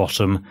down the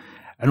bottom,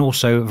 and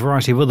also a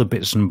variety of other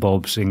bits and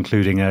bobs,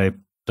 including a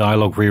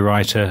dialogue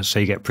rewriter, so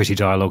you get pretty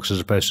dialogues as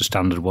opposed to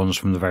standard ones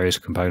from the various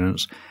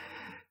components.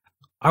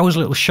 I was a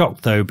little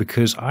shocked, though,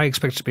 because I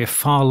expected it to be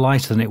far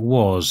lighter than it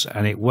was,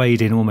 and it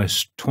weighed in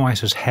almost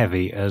twice as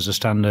heavy as a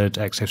standard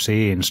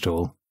XFCE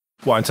install.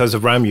 What, in terms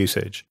of RAM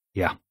usage?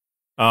 Yeah.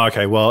 Oh,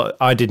 okay, well,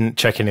 I didn't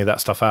check any of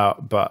that stuff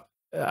out, but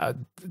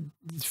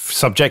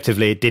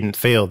subjectively it didn't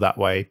feel that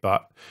way.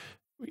 But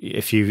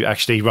if you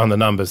actually run the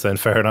numbers, then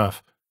fair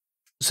enough.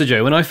 So,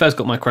 Joe, when I first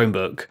got my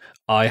Chromebook,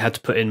 I had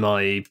to put in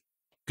my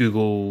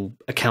Google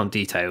account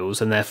details,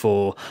 and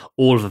therefore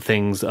all of the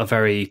things are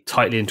very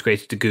tightly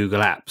integrated to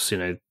Google Apps, you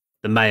know,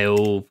 the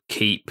Mail,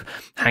 Keep,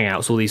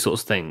 Hangouts, all these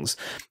sorts of things.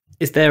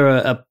 Is there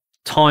a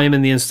time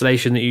in the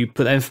installation that you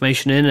put that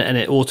information in and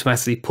it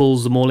automatically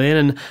pulls them all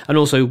in? And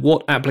also,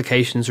 what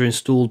applications are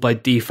installed by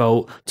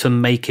default to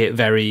make it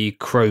very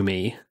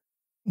Chromey?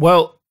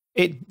 Well,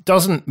 it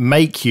doesn't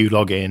make you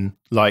log in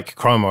like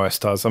Chrome OS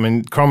does. I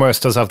mean, Chrome OS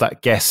does have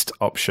that guest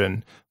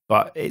option,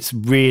 but it's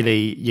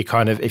really, you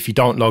kind of, if you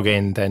don't log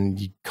in, then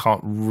you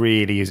can't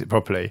really use it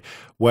properly.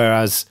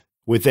 Whereas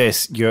with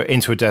this, you're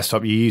into a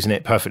desktop, you're using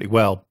it perfectly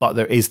well, but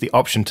there is the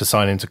option to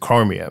sign into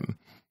Chromium.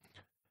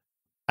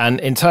 And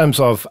in terms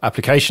of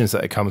applications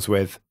that it comes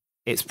with,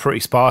 it's pretty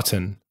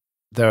Spartan.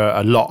 There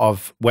are a lot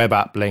of web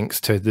app links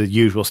to the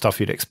usual stuff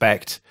you'd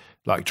expect,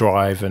 like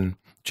Drive and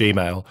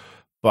Gmail.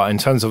 But in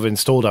terms of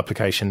installed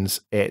applications,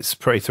 it's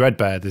pretty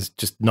threadbare. There's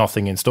just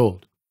nothing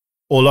installed.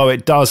 Although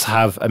it does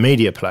have a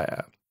media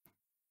player.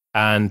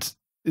 And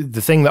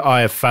the thing that I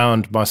have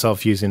found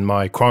myself using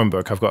my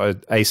Chromebook, I've got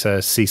an Acer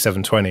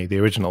C720, the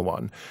original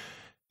one.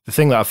 The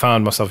thing that I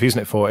found myself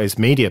using it for is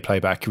media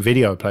playback,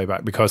 video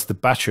playback, because the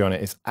battery on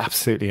it is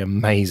absolutely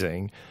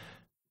amazing.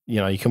 You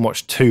know, you can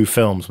watch 2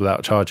 films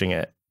without charging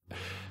it.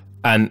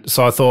 And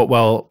so I thought,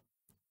 well,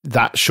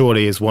 that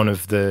surely is one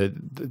of the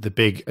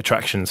big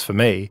attractions for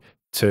me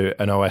to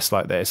an OS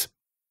like this.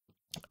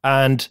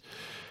 And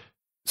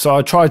so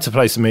I tried to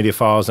play some media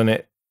files, and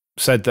it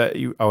said that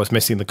I was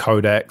missing the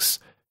codecs,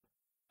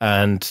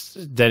 and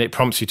then it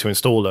prompts you to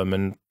install them,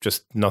 and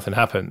just nothing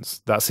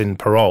happens. That's in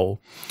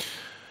Parole.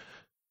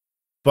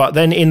 But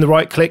then in the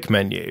right-click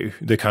menu,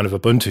 the kind of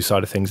Ubuntu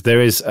side of things,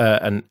 there is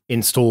an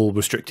install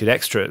restricted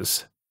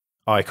extras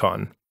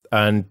icon.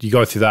 And you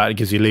go through that, it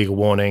gives you a legal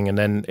warning, and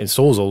then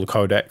installs all the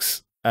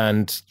codecs,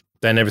 and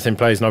then everything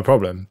plays no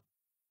problem.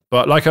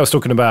 But like I was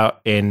talking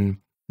about in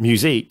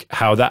Musique,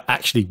 how that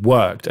actually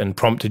worked and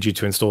prompted you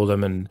to install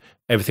them and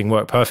everything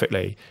worked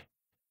perfectly,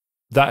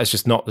 that is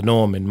just not the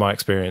norm in my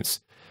experience.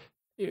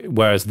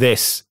 Whereas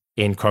this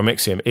in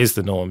Chromixium is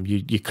the norm.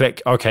 You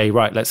click, okay,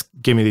 right, let's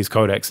give me these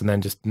codecs, and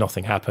then just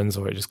nothing happens,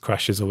 or it just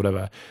crashes or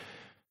whatever.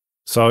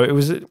 So it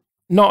was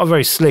not a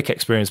very slick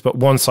experience, but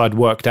once I'd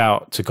worked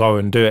out to go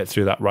and do it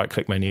through that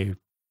right-click menu,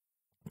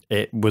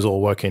 it was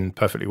all working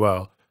perfectly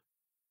well.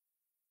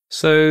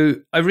 So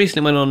I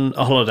recently went on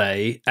a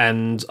holiday,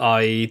 and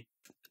I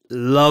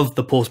love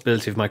the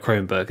portability of my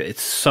Chromebook.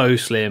 It's so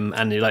slim,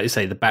 and like you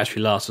say, the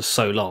battery lasts for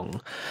so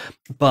long.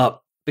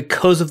 But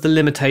because of the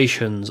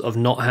limitations of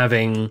not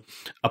having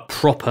a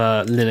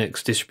proper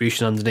Linux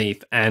distribution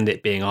underneath and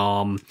it being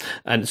ARM,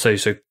 and so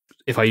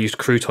if I used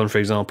Crouton, for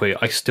example,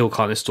 I still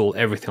can't install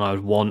everything I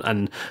would want,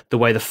 and the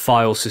way the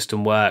file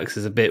system works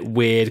is a bit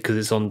weird because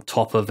it's on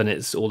top of, and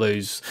it's all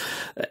those,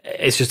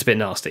 it's just a bit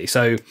nasty.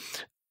 So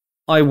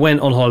I went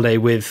on holiday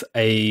with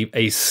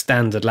a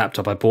standard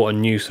laptop. I bought a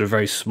new sort of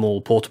very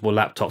small portable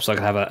laptop so I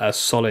could have a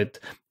solid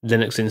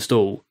Linux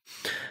install.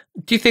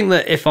 Do you think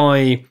that if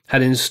I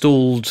had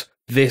installed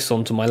this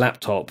onto my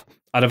laptop,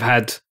 I'd have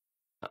had,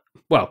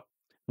 well,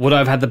 would I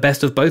have had the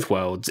best of both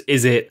worlds?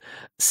 Is it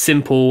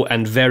simple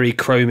and very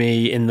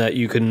Chromey in that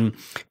you can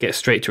get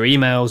straight to your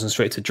emails and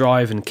straight to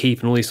Drive and Keep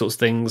and all these sorts of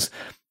things,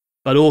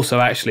 but also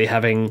actually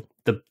having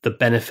the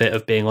benefit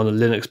of being on a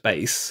Linux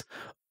base?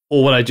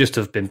 Or would I just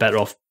have been better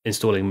off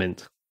installing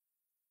Mint?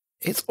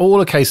 It's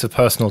all a case of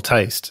personal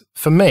taste.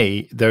 For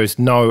me, there is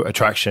no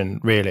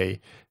attraction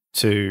really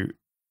to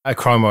a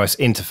Chrome OS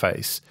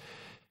interface.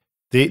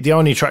 The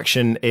only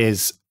attraction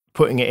is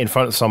putting it in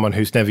front of someone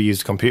who's never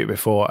used a computer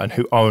before and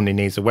who only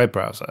needs a web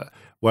browser.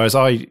 Whereas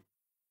I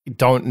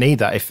don't need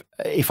that.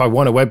 If I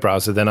want a web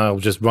browser, then I'll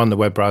just run the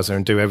web browser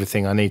and do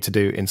everything I need to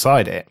do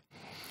inside it.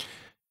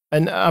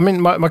 And I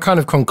mean, my kind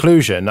of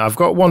conclusion, I've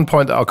got one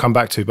point that I'll come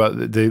back to, but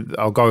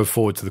I'll go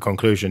forward to the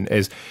conclusion,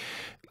 is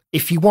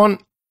if you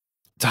want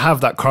to have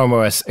that Chrome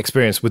OS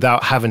experience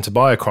without having to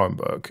buy a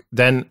Chromebook,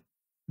 then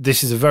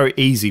this is a very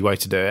easy way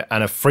to do it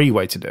and a free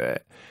way to do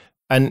it.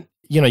 And,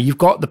 you've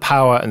got the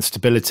power and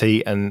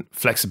stability and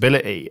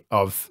flexibility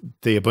of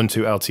the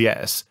Ubuntu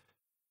LTS,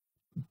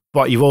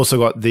 but you've also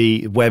got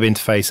the web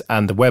interface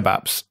and the web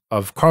apps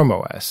of Chrome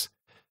OS.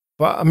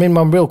 But I mean,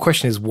 my real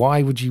question is,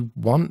 why would you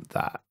want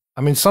that?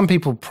 I mean, some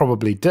people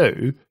probably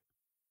do.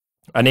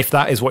 And if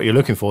that is what you're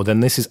looking for,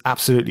 then this is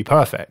absolutely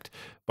perfect.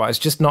 But it's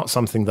just not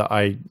something that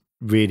I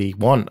really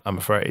want, I'm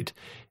afraid.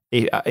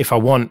 If I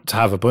want to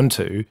have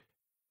Ubuntu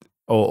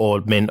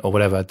or Mint or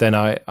whatever, then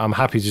I'm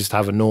happy to just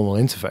have a normal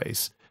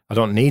interface. I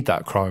don't need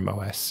that Chrome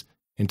OS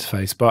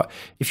interface. But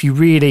if you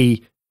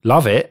really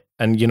love it,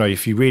 and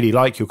if you really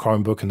like your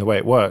Chromebook and the way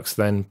it works,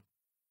 then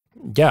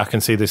yeah, I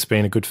can see this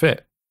being a good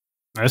fit.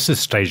 This is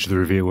the stage of the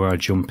review where I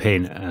jump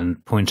in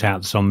and point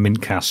out that on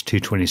Mintcast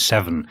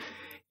 227,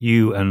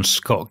 you and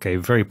Scott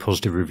gave very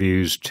positive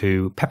reviews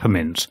to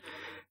Peppermint.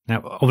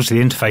 Now, obviously,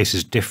 the interface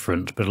is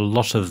different, but a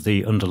lot of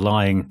the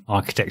underlying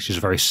architecture is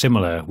very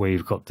similar, where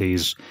you've got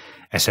these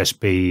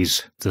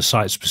SSBs, the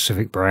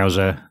site-specific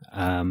browser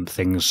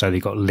things, so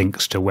you've got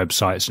links to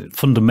websites.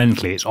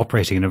 Fundamentally, it's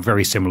operating in a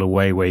very similar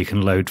way where you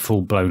can load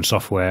full-blown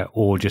software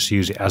or just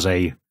use it as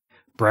a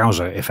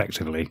browser,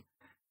 effectively.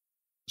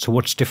 So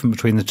what's different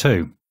between the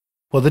two?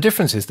 Well, the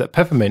difference is that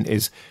Peppermint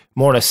is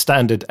more or less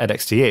standard at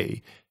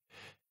XDE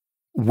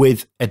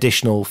with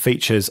additional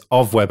features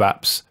of web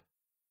apps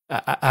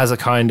as a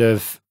kind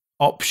of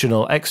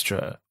optional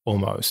extra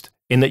almost,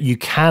 in that you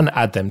can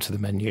add them to the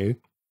menu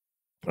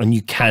and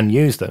you can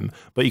use them,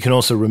 but you can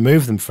also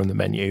remove them from the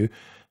menu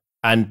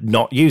and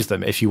not use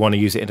them if you want to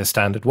use it in a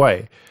standard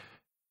way.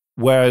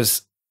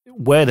 Whereas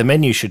where the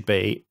menu should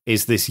be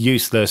is this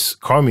useless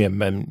Chromium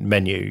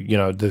menu,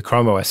 the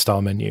Chrome OS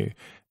style menu.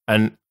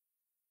 And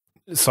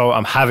so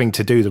I'm having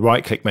to do the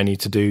right-click menu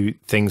to do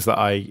things that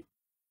I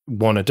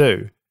want to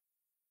do.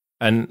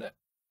 And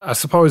I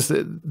suppose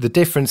that the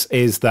difference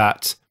is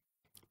that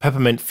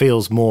Peppermint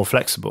feels more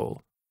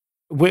flexible,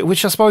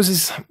 which I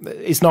suppose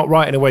is not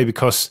right in a way,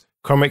 because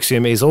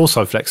Chromixium is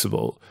also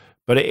flexible,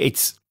 but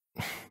it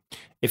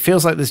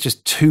feels like there's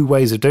just two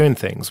ways of doing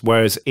things,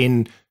 whereas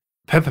in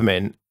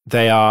Peppermint,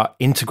 they are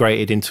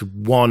integrated into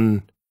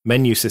one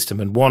menu system,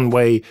 and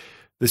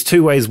there's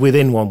two ways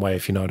within one way,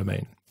 if you know what I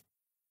mean.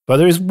 But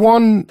there is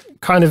one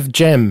kind of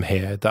gem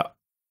here that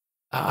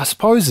I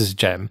suppose is a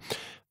gem,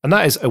 and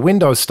that is a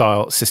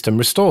Windows-style system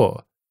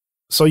restore.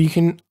 So you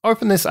can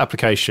open this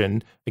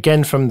application,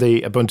 again from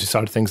the Ubuntu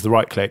side of things, the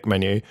right-click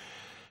menu,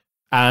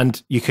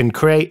 and you can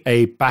create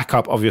a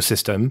backup of your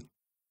system.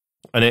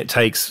 And it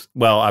takes,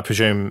 well, I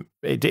presume,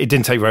 it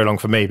didn't take very long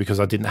for me because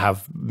I didn't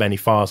have many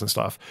files and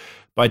stuff,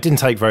 but it didn't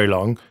take very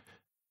long.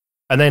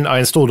 And then I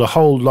installed a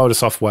whole load of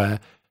software,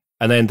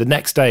 and then the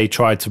next day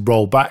tried to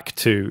roll back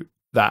to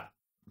that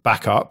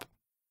backup,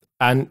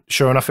 and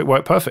sure enough, it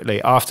worked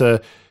perfectly. After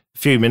a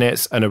few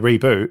minutes and a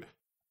reboot,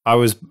 I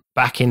was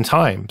back in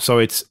time. So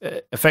it's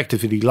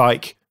effectively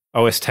like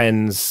OS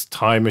X's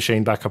Time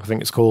Machine backup, I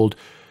think it's called,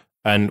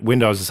 and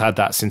Windows has had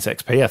that since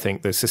XP, I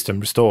think, the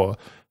system restore.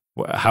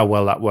 How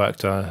well that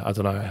worked, I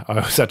don't know. I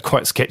always had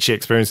quite sketchy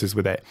experiences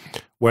with it,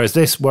 whereas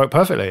this worked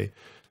perfectly.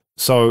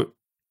 So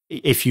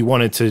if you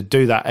wanted to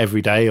do that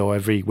every day or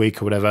every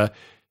week or whatever,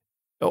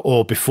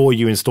 or before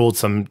you installed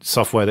some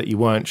software that you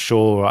weren't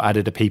sure or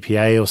added a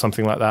PPA or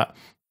something like that,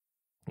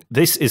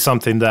 this is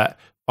something that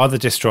other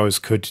distros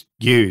could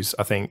use,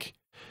 I think.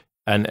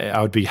 And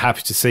I would be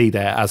happy to see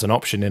there as an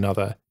option in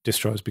other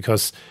distros,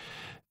 because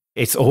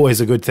it's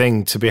always a good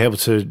thing to be able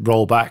to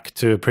roll back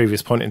to a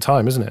previous point in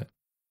time, isn't it?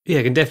 Yeah,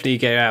 it can definitely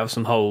get out of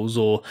some holes,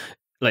 or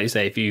like you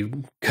say, if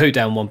you go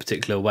down one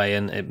particular way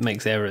and it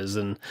makes errors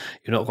and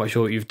you're not quite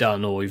sure what you've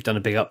done, or you've done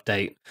a big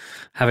update,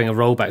 having a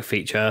rollback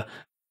feature,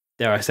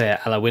 dare I say it,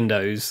 a la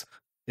Windows,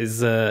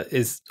 is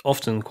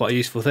often quite a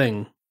useful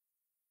thing.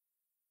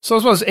 So I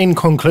suppose in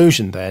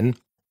conclusion then,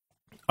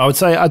 I would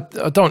say I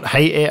don't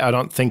hate it, I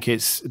don't think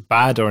it's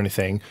bad or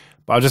anything,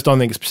 but I just don't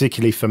think it's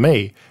particularly for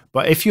me.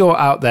 But if you're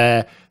out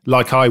there,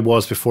 like I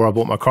was before I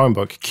bought my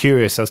Chromebook,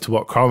 curious as to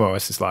what Chrome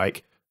OS is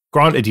like,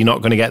 granted, you're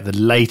not going to get the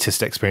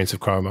latest experience of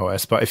Chrome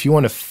OS, but if you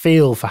want to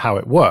feel for how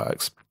it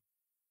works,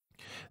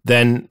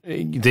 then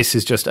this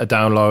is just a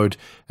download,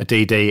 a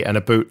DD, and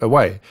a boot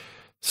away.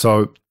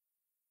 So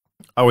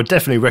I would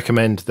definitely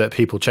recommend that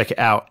people check it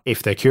out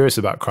if they're curious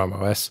about Chrome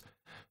OS.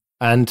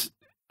 And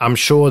I'm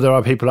sure there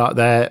are people out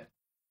there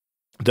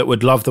that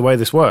would love the way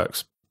this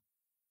works.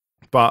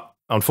 But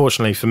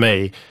unfortunately for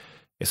me,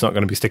 it's not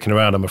going to be sticking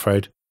around, I'm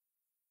afraid.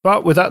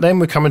 But with that then,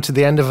 we're coming to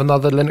the end of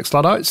another Linux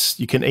Luddites.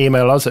 You can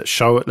email us at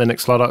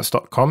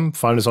show@linuxluddites.com,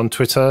 find us on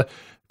Twitter,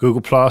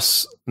 Google+,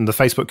 and the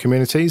Facebook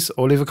communities,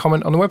 or leave a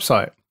comment on the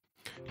website.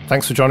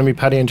 Thanks for joining me,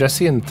 Paddy and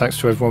Jesse, and thanks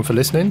to everyone for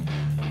listening.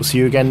 We'll see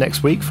you again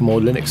next week for more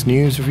Linux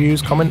news,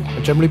 reviews, comment,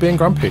 and generally being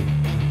grumpy.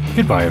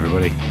 Goodbye,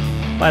 everybody.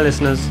 Bye,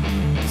 listeners.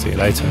 See you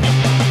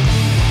later.